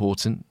so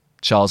important,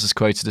 Charles is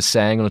quoted as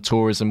saying on a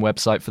tourism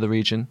website for the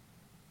region.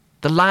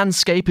 The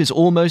landscape is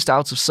almost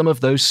out of some of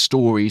those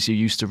stories you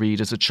used to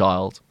read as a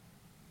child.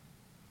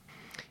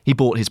 He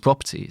bought his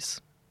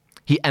properties.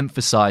 He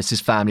emphasised his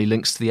family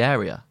links to the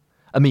area,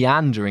 a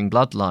meandering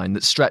bloodline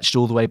that stretched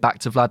all the way back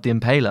to Vlad the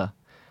Impaler,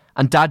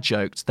 and Dad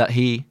joked that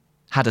he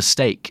had a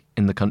stake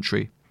in the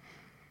country.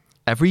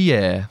 Every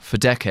year, for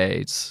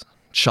decades,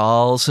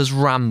 Charles has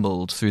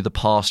rambled through the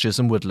pastures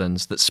and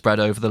woodlands that spread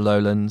over the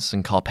lowlands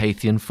and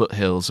Carpathian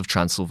foothills of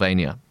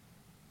Transylvania.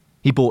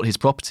 He bought his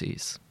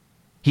properties.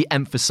 He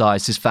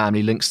emphasised his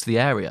family links to the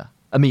area,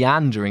 a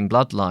meandering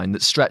bloodline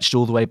that stretched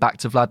all the way back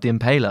to Vlad the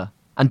Impaler,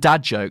 and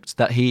Dad joked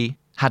that he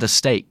had a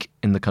stake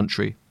in the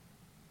country.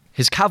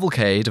 His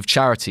cavalcade of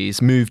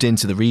charities moved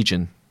into the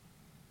region.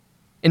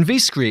 In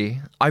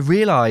Viskry, I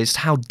realised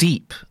how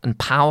deep and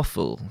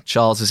powerful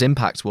Charles's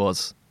impact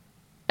was.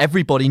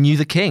 Everybody knew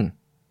the king.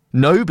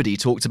 Nobody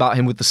talked about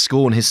him with the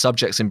scorn his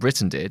subjects in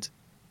Britain did.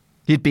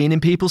 He had been in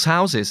people's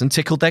houses and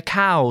tickled their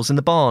cows in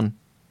the barn.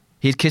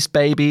 He had kissed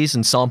babies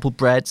and sampled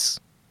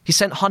breads. He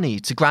sent honey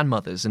to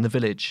grandmothers in the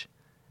village,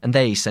 and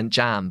they sent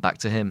jam back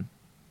to him.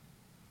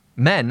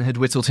 Men had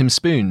whittled him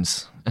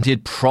spoons, and he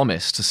had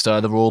promised to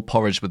stir the raw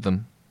porridge with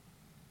them.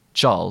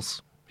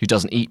 Charles, who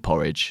doesn't eat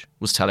porridge,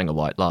 was telling a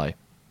white lie.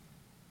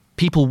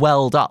 People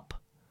welled up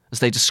as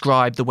they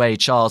described the way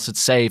Charles had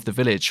saved the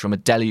village from a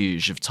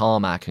deluge of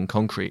tarmac and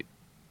concrete.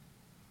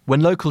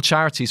 When local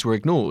charities were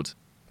ignored,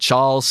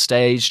 Charles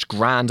staged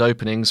grand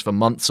openings for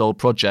months-old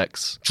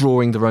projects,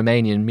 drawing the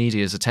Romanian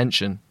media's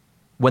attention.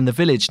 When the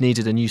village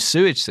needed a new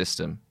sewage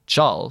system,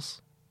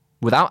 Charles,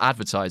 without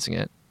advertising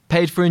it,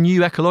 paid for a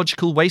new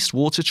ecological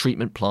wastewater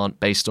treatment plant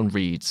based on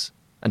reeds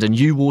and a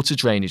new water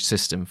drainage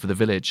system for the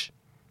village.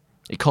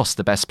 It cost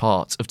the best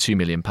part of £2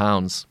 million.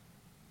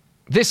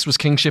 This was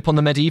kingship on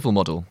the medieval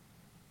model.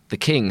 the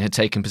king had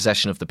taken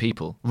possession of the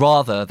people,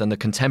 rather than the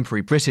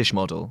contemporary British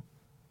model,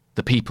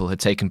 the people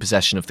had taken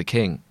possession of the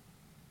king.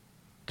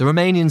 The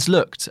Romanians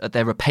looked at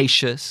their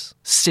rapacious,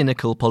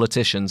 cynical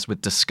politicians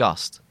with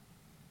disgust.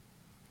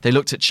 They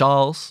looked at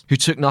Charles, who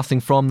took nothing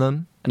from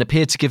them and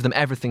appeared to give them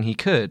everything he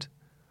could,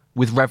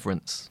 with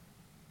reverence.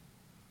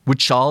 Would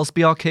Charles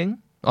be our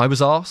king? I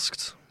was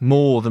asked,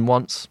 more than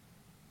once.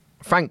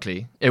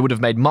 Frankly, it would have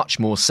made much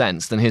more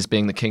sense than his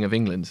being the King of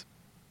England.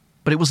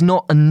 But it was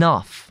not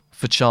enough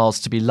for Charles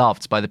to be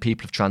loved by the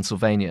people of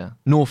Transylvania,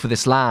 nor for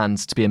this land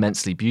to be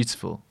immensely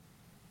beautiful.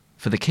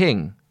 For the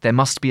king, there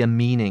must be a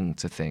meaning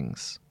to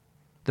things.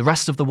 The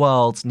rest of the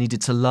world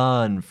needed to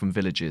learn from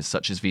villages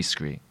such as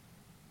Viskri.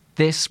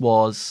 This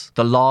was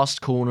the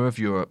last corner of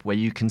Europe where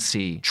you can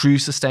see true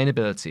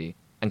sustainability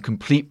and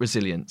complete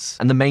resilience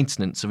and the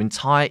maintenance of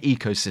entire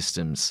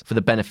ecosystems for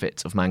the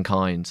benefit of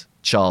mankind,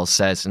 Charles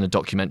says in a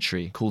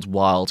documentary called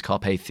Wild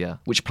Carpathia,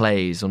 which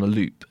plays on a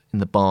loop in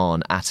the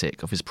barn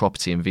attic of his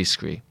property in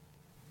Viskri.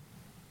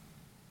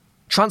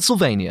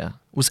 Transylvania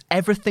was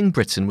everything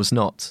Britain was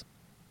not.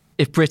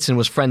 If Britain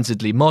was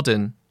frenziedly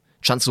modern,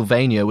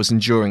 Transylvania was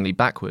enduringly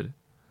backward.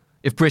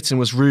 If Britain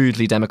was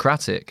rudely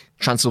democratic,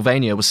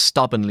 Transylvania was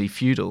stubbornly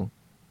feudal.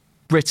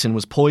 Britain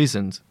was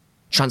poisoned,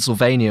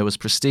 Transylvania was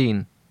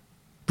pristine.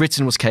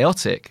 Britain was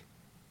chaotic,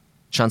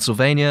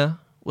 Transylvania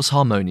was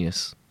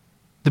harmonious.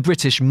 The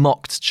British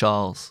mocked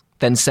Charles,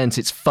 then sent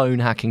its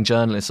phone-hacking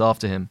journalists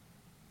after him.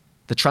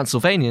 The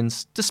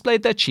Transylvanians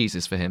displayed their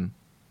cheeses for him,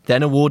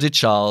 then awarded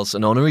Charles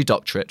an honorary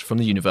doctorate from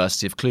the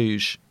University of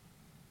Cluj.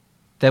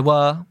 There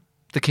were,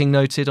 the king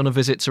noted on a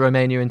visit to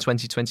Romania in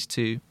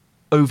 2022,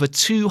 over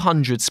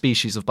 200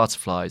 species of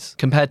butterflies,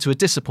 compared to a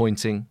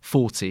disappointing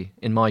 40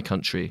 in my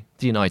country,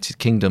 the United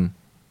Kingdom.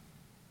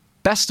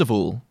 Best of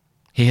all,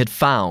 he had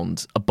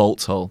found a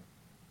bolt hole.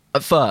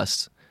 At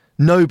first,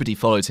 nobody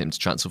followed him to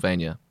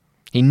Transylvania.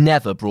 He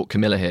never brought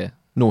Camilla here,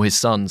 nor his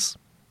sons.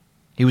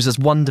 He was as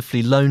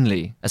wonderfully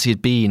lonely as he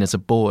had been as a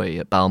boy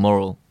at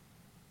Balmoral.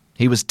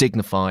 He was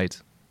dignified.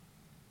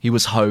 He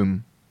was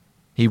home.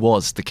 He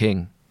was the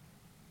king.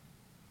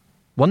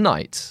 One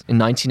night, in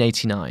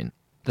 1989,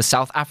 the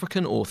South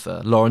African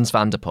author Laurens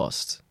van der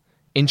Post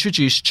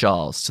introduced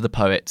Charles to the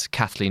poet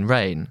Kathleen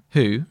Raine,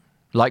 who,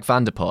 like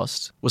van der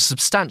Post, was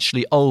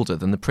substantially older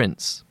than the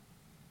prince.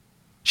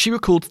 She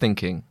recalled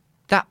thinking,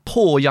 "That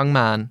poor young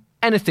man,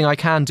 anything I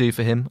can do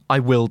for him, I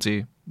will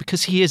do,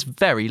 because he is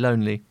very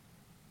lonely."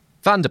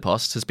 Van der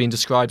Post has been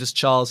described as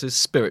Charles's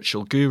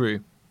spiritual guru.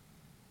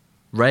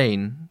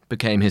 Raine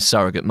became his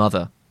surrogate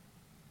mother.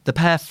 The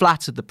pair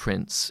flattered the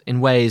prince in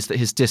ways that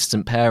his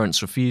distant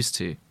parents refused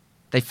to.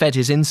 They fed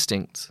his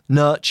instinct,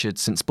 nurtured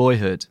since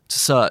boyhood, to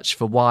search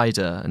for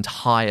wider and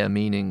higher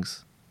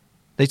meanings.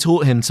 They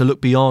taught him to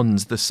look beyond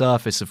the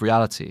surface of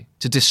reality,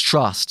 to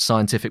distrust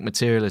scientific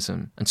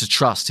materialism, and to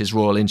trust his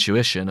royal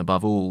intuition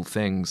above all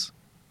things.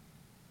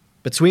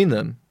 Between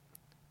them,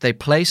 they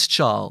placed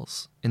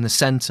Charles in the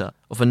centre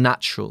of a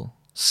natural,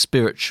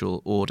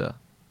 spiritual order.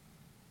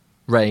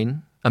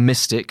 Raine, a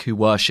mystic who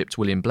worshipped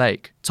William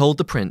Blake, told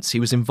the prince he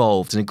was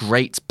involved in a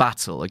great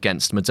battle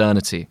against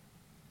modernity.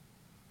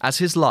 As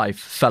his life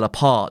fell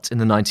apart in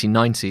the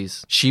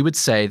 1990s, she would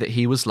say that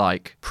he was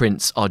like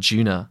Prince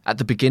Arjuna at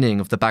the beginning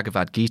of the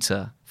Bhagavad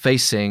Gita,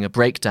 facing a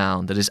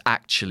breakdown that is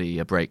actually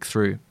a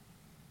breakthrough.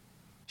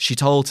 She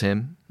told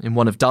him, in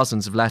one of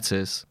dozens of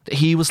letters, that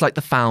he was like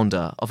the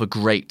founder of a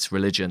great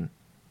religion.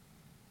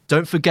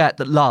 Don't forget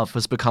that love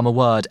has become a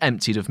word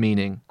emptied of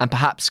meaning, and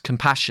perhaps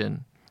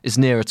compassion is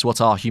nearer to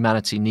what our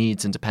humanity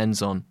needs and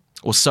depends on,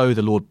 or so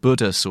the Lord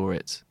Buddha saw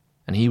it,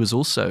 and he was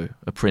also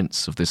a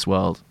prince of this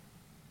world.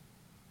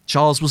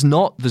 Charles was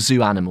not the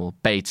zoo animal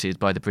baited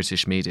by the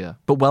British media,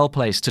 but well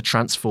placed to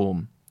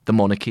transform the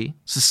monarchy,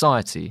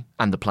 society,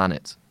 and the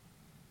planet.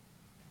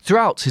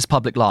 Throughout his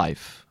public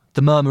life,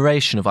 the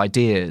murmuration of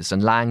ideas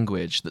and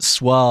language that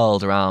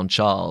swirled around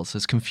Charles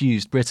has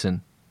confused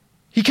Britain.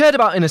 He cared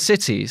about inner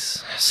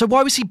cities, so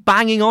why was he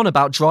banging on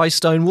about dry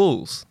stone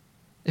walls?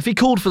 If he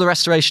called for the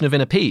restoration of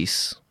inner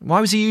peace,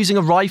 why was he using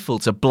a rifle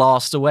to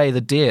blast away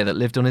the deer that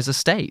lived on his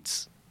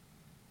estates?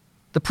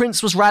 The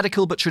prince was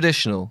radical but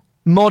traditional,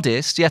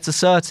 modest yet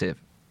assertive.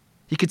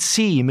 He could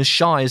seem as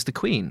shy as the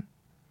Queen,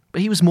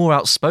 but he was more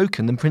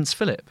outspoken than Prince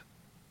Philip.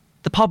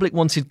 The public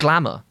wanted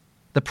glamour.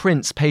 The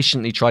prince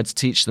patiently tried to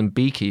teach them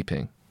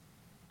beekeeping.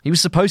 He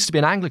was supposed to be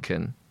an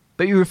Anglican,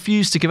 but he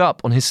refused to give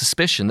up on his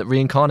suspicion that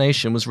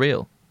reincarnation was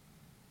real.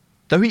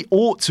 Though he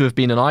ought to have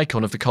been an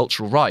icon of the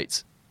cultural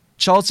right,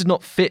 Charles did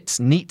not fit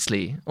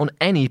neatly on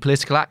any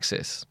political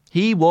axis.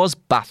 He was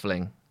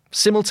baffling,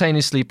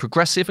 simultaneously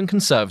progressive and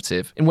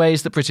conservative in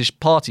ways that British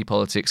party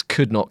politics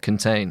could not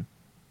contain.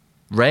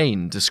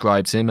 Raine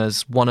describes him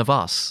as one of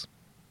us.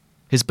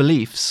 His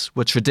beliefs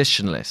were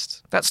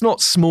traditionalist. That's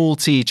not small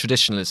t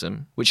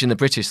traditionalism, which in the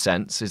British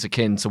sense is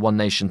akin to one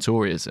nation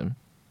Toryism.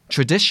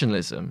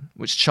 Traditionalism,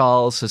 which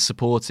Charles has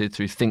supported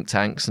through think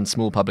tanks and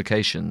small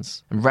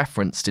publications, and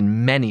referenced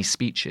in many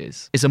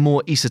speeches, is a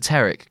more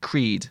esoteric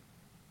creed.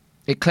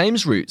 It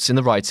claims roots in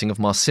the writing of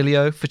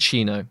Marsilio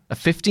Ficino, a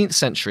 15th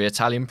century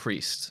Italian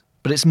priest,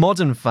 but its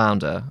modern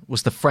founder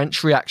was the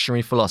French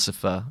reactionary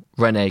philosopher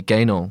René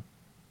Guénon.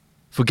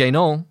 For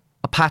Guénon,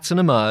 a pattern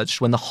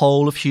emerged when the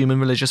whole of human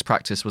religious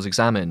practice was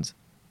examined.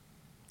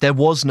 There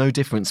was no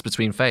difference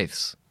between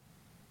faiths.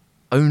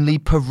 Only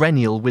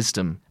perennial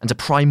wisdom and a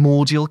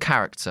primordial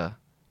character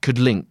could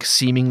link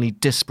seemingly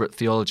disparate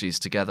theologies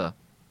together.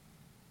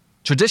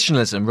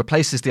 Traditionalism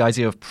replaces the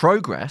idea of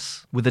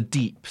progress with a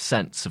deep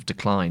sense of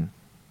decline.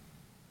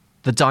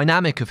 The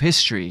dynamic of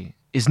history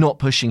is not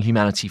pushing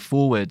humanity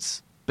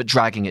forwards, but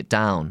dragging it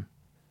down.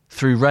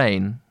 Through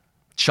Rain,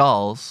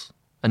 Charles,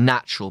 a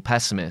natural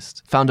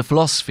pessimist, found a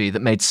philosophy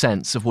that made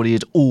sense of what he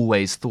had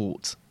always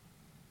thought.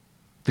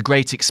 The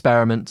great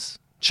experiment,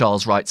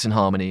 Charles writes in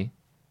Harmony,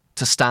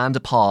 to stand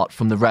apart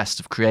from the rest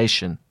of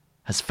creation,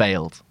 has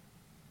failed.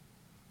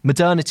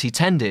 Modernity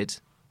tended,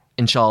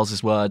 in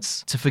Charles's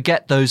words, to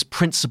forget those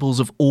principles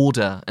of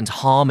order and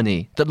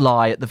harmony that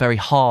lie at the very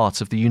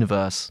heart of the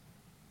universe.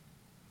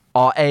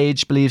 Our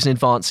age believes in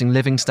advancing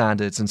living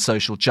standards and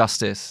social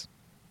justice.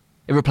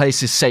 It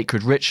replaces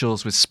sacred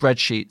rituals with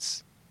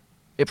spreadsheets.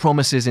 It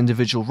promises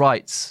individual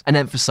rights and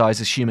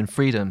emphasizes human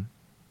freedom.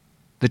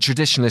 The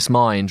traditionalist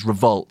mind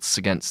revolts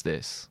against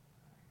this.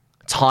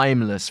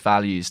 Timeless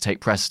values take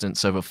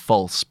precedence over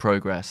false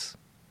progress.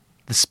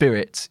 The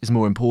spirit is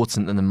more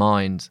important than the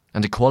mind,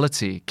 and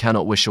equality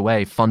cannot wish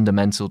away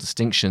fundamental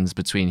distinctions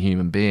between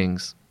human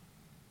beings.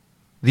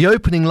 The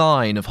opening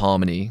line of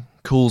Harmony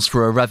calls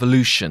for a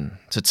revolution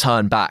to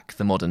turn back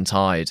the modern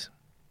tide.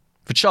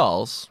 For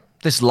Charles,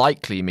 this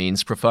likely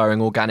means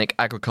preferring organic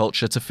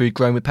agriculture to food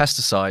grown with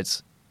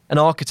pesticides, an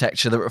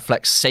architecture that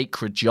reflects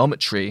sacred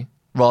geometry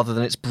rather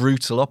than its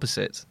brutal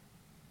opposite.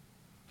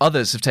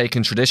 Others have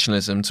taken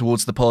traditionalism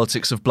towards the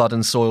politics of blood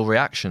and soil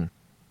reaction.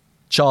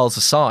 Charles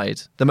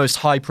aside, the most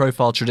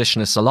high-profile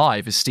traditionalist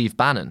alive is Steve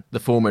Bannon, the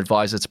former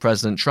advisor to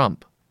President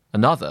Trump.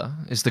 Another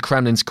is the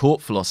Kremlin's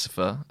court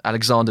philosopher,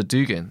 Alexander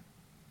Dugin.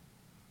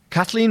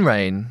 Kathleen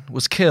Rain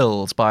was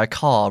killed by a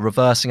car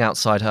reversing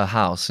outside her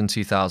house in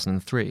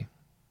 2003.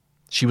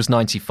 She was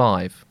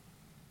 95.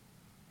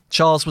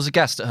 Charles was a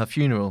guest at her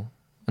funeral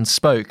and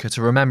spoke at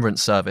a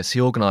remembrance service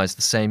he organised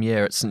the same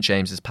year at St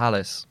James's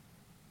Palace.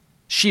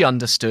 "She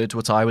understood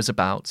what I was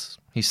about,"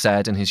 he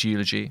said in his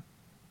eulogy.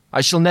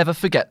 "I shall never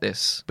forget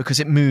this because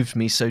it moved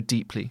me so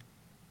deeply."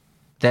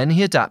 Then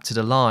he adapted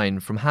a line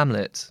from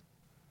Hamlet.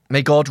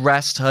 "May God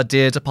rest her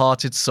dear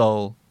departed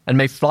soul, and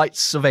may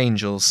flights of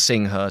angels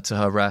sing her to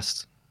her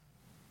rest."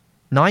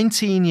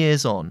 19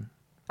 years on,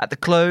 at the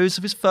close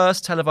of his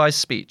first televised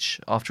speech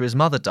after his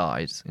mother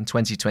died in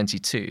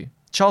 2022,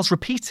 Charles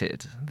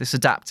repeated this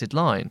adapted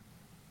line.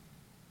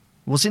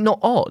 Was it not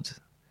odd,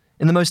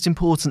 in the most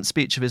important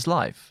speech of his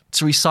life,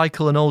 to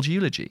recycle an old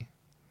eulogy?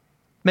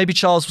 Maybe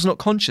Charles was not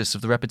conscious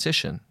of the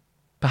repetition.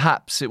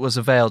 Perhaps it was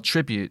a veiled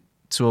tribute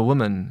to a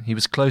woman he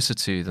was closer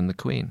to than the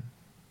Queen.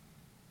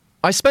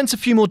 I spent a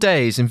few more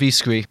days in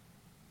Viskry.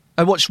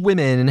 I watched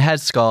women in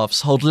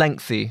headscarves hold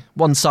lengthy,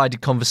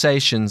 one-sided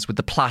conversations with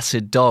the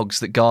placid dogs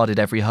that guarded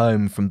every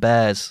home from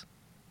bears.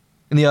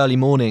 In the early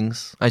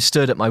mornings, I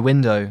stood at my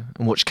window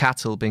and watched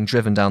cattle being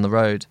driven down the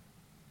road.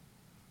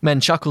 Men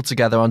chuckled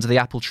together under the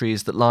apple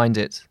trees that lined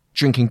it,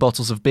 drinking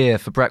bottles of beer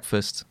for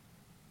breakfast.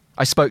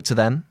 I spoke to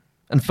them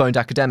and phoned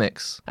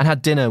academics and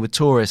had dinner with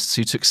tourists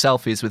who took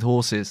selfies with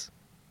horses.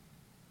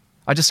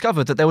 I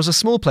discovered that there was a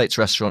small plates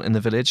restaurant in the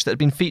village that had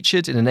been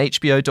featured in an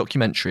HBO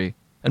documentary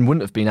and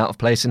wouldn't have been out of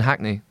place in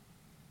Hackney.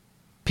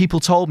 People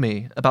told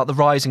me about the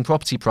rising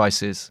property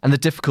prices and the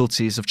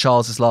difficulties of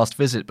Charles's last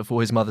visit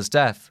before his mother's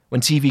death,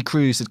 when TV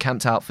crews had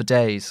camped out for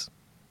days.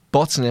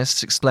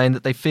 Botanists explained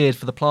that they feared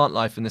for the plant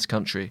life in this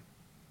country.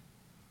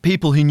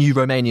 People who knew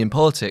Romanian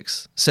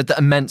politics said that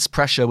immense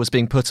pressure was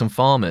being put on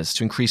farmers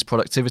to increase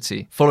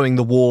productivity following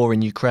the war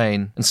in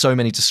Ukraine and so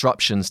many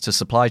disruptions to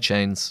supply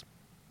chains.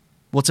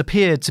 What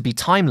appeared to be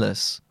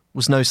timeless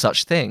was no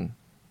such thing.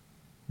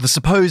 The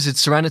supposed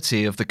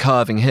serenity of the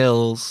curving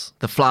hills,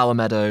 the flower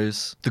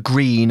meadows, the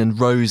green and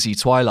rosy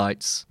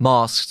twilights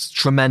masked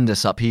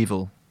tremendous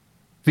upheaval.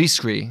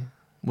 Viskry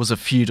was a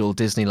feudal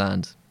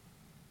Disneyland.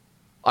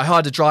 I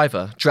hired a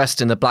driver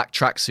dressed in the black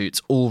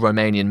tracksuits all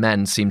Romanian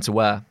men seemed to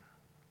wear.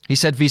 He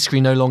said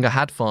Viskry no longer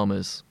had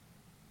farmers.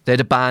 They'd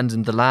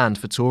abandoned the land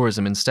for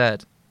tourism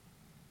instead.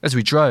 As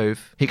we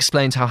drove, he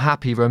explained how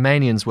happy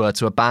Romanians were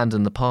to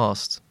abandon the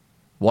past.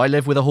 Why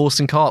live with a horse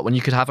and cart when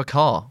you could have a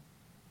car?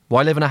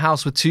 Why live in a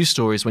house with 2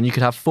 stories when you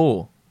could have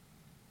 4?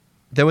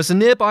 There was a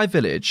nearby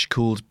village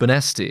called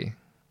Bănești.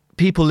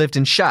 People lived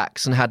in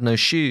shacks and had no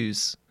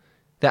shoes.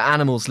 Their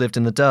animals lived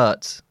in the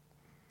dirt.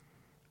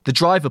 The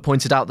driver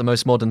pointed out the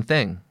most modern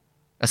thing,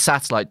 a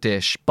satellite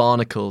dish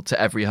barnacled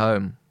to every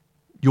home.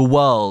 Your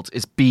world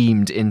is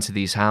beamed into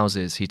these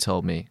houses, he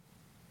told me.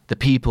 The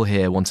people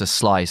here want a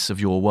slice of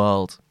your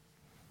world.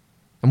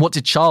 And what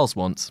did Charles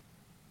want?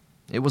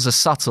 It was a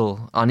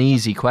subtle,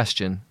 uneasy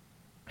question.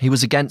 He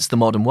was against the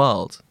modern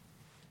world.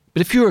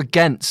 But if you're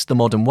against the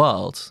modern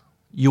world,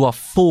 you are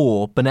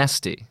for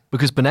Bănești,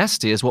 because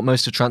Bănești is what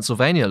most of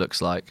Transylvania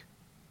looks like.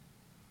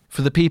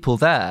 For the people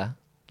there,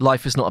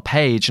 life is not a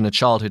page in a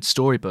childhood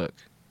storybook.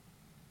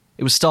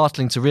 It was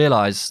startling to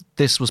realise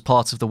this was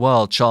part of the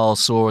world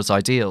Charles saw as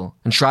ideal,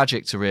 and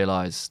tragic to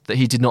realise that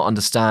he did not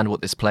understand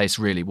what this place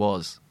really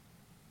was.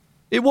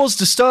 It was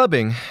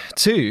disturbing,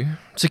 too,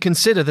 to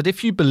consider that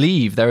if you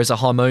believe there is a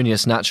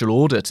harmonious natural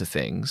order to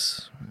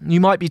things, you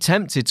might be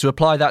tempted to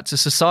apply that to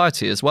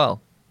society as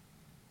well.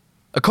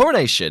 A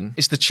coronation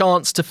is the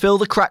chance to fill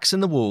the cracks in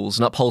the walls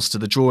and upholster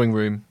the drawing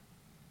room.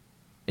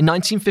 In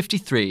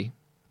 1953,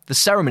 the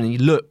ceremony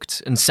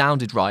looked and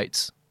sounded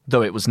right,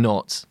 though it was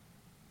not.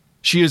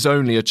 "She is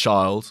only a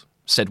child,"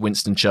 said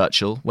Winston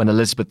Churchill when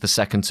Elizabeth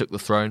II took the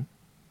throne.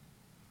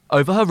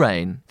 Over her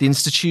reign, the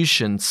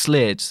institution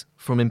slid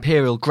from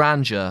imperial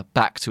grandeur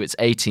back to its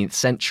 18th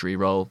century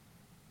role,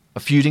 a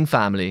feuding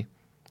family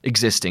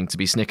existing to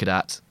be snickered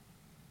at.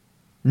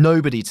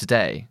 Nobody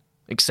today,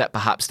 except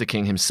perhaps the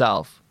king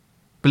himself,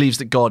 believes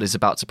that God is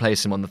about to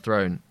place him on the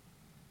throne.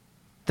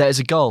 There is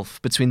a gulf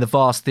between the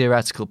vast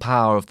theoretical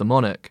power of the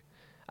monarch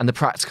and the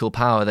practical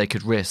power they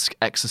could risk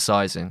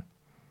exercising.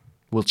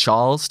 Will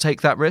Charles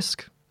take that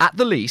risk? At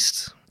the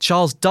least,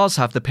 Charles does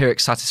have the Pyrrhic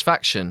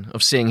satisfaction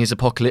of seeing his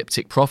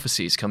apocalyptic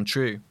prophecies come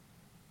true.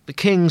 The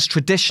king's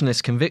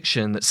traditionalist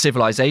conviction that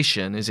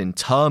civilization is in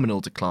terminal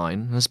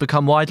decline has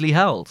become widely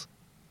held.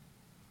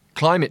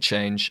 Climate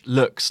change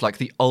looks like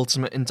the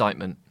ultimate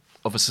indictment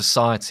of a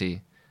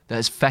society that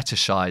has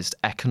fetishized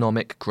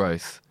economic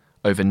growth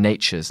over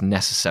nature's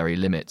necessary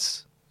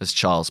limits, as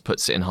Charles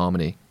puts it in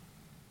Harmony.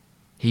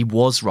 He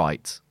was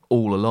right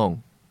all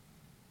along.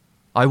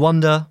 I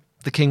wonder,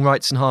 the king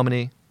writes in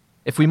Harmony,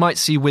 if we might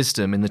see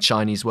wisdom in the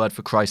Chinese word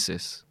for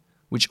crisis,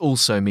 which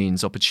also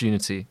means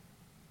opportunity.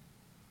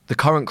 The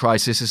current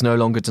crisis is no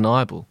longer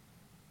deniable.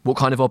 What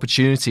kind of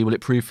opportunity will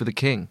it prove for the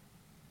king?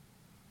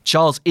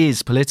 Charles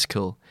is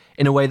political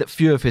in a way that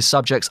few of his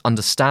subjects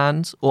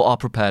understand or are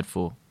prepared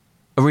for.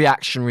 A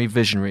reactionary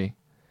visionary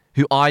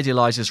who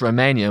idealises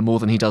Romania more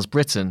than he does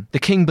Britain, the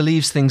king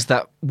believes things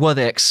that, were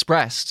they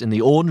expressed in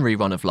the ordinary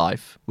run of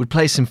life, would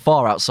place him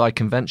far outside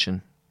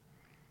convention.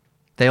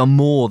 They are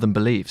more than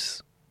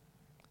beliefs.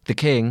 The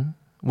king,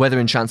 whether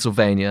in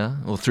Transylvania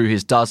or through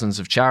his dozens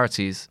of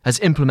charities, has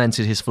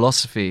implemented his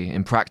philosophy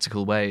in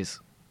practical ways.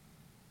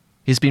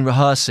 He's been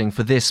rehearsing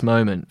for this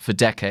moment for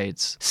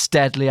decades,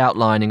 steadily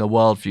outlining a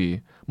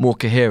worldview more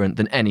coherent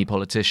than any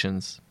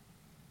politician's.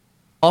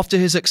 After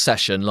his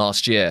accession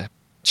last year,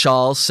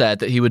 Charles said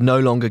that he would no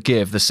longer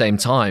give the same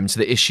time to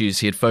the issues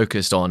he had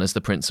focused on as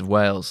the Prince of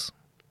Wales.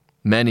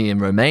 Many in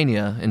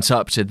Romania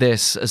interpreted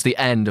this as the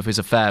end of his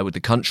affair with the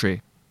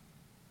country.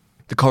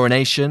 The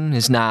coronation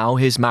is now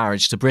his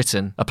marriage to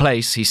Britain, a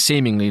place he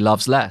seemingly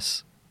loves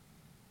less.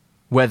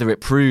 Whether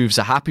it proves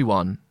a happy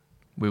one,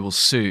 we will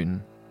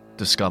soon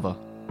discover.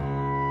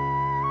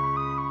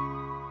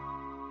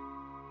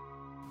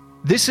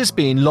 This has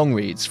been Long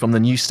Reads from The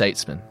New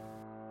Statesman.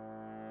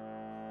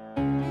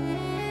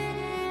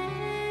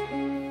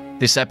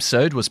 This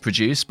episode was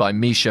produced by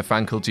Misha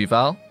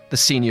Frankel-Duval, the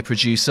senior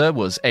producer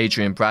was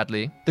Adrian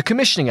Bradley, the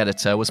commissioning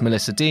editor was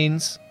Melissa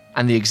Deans,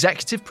 and the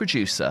executive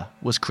producer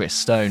was Chris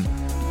Stone.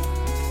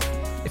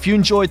 If you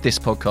enjoyed this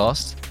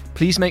podcast,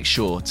 please make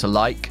sure to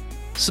like,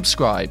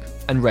 subscribe,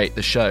 and rate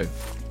the show.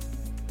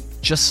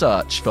 Just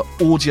search for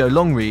audio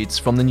long reads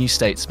from The New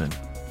Statesman,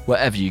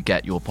 wherever you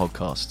get your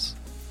podcasts.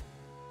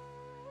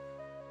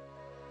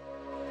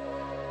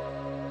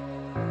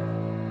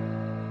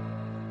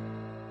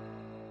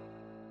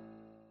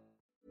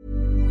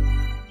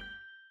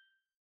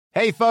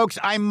 Hey folks,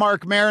 I'm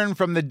Mark Maron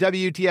from the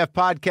WTF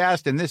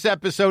Podcast, and this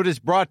episode is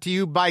brought to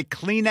you by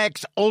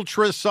Kleenex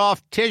Ultra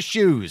Soft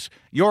Tissues,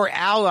 your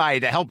ally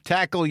to help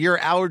tackle your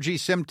allergy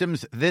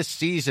symptoms this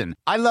season.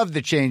 I love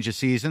the change of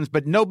seasons,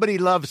 but nobody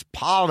loves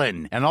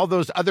pollen and all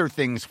those other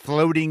things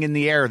floating in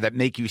the air that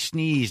make you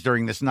sneeze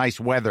during this nice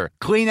weather.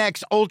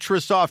 Kleenex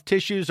Ultra Soft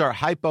Tissues are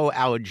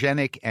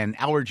hypoallergenic and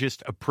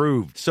allergist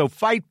approved, so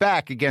fight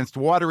back against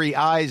watery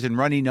eyes and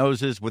runny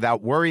noses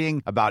without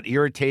worrying about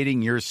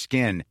irritating your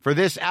skin. For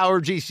this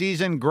allergy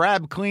season,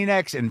 grab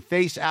Kleenex and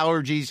face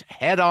allergies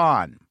head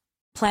on.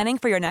 Planning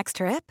for your next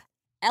trip?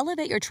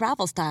 Elevate your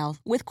travel style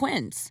with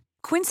Quince.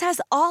 Quince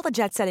has all the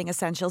jet-setting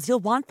essentials you'll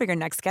want for your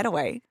next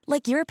getaway,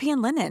 like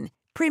European linen,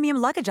 premium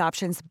luggage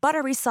options,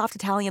 buttery soft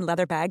Italian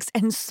leather bags,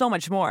 and so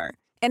much more.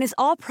 And is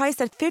all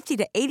priced at 50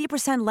 to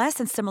 80% less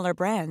than similar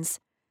brands.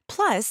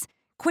 Plus,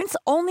 Quince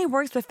only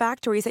works with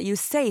factories that use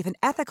safe and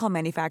ethical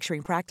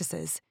manufacturing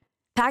practices.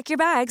 Pack your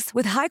bags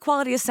with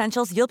high-quality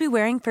essentials you'll be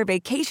wearing for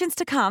vacations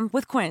to come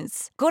with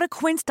Quince. Go to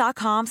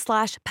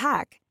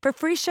quince.com/pack for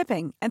free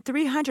shipping and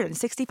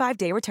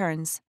 365-day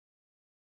returns.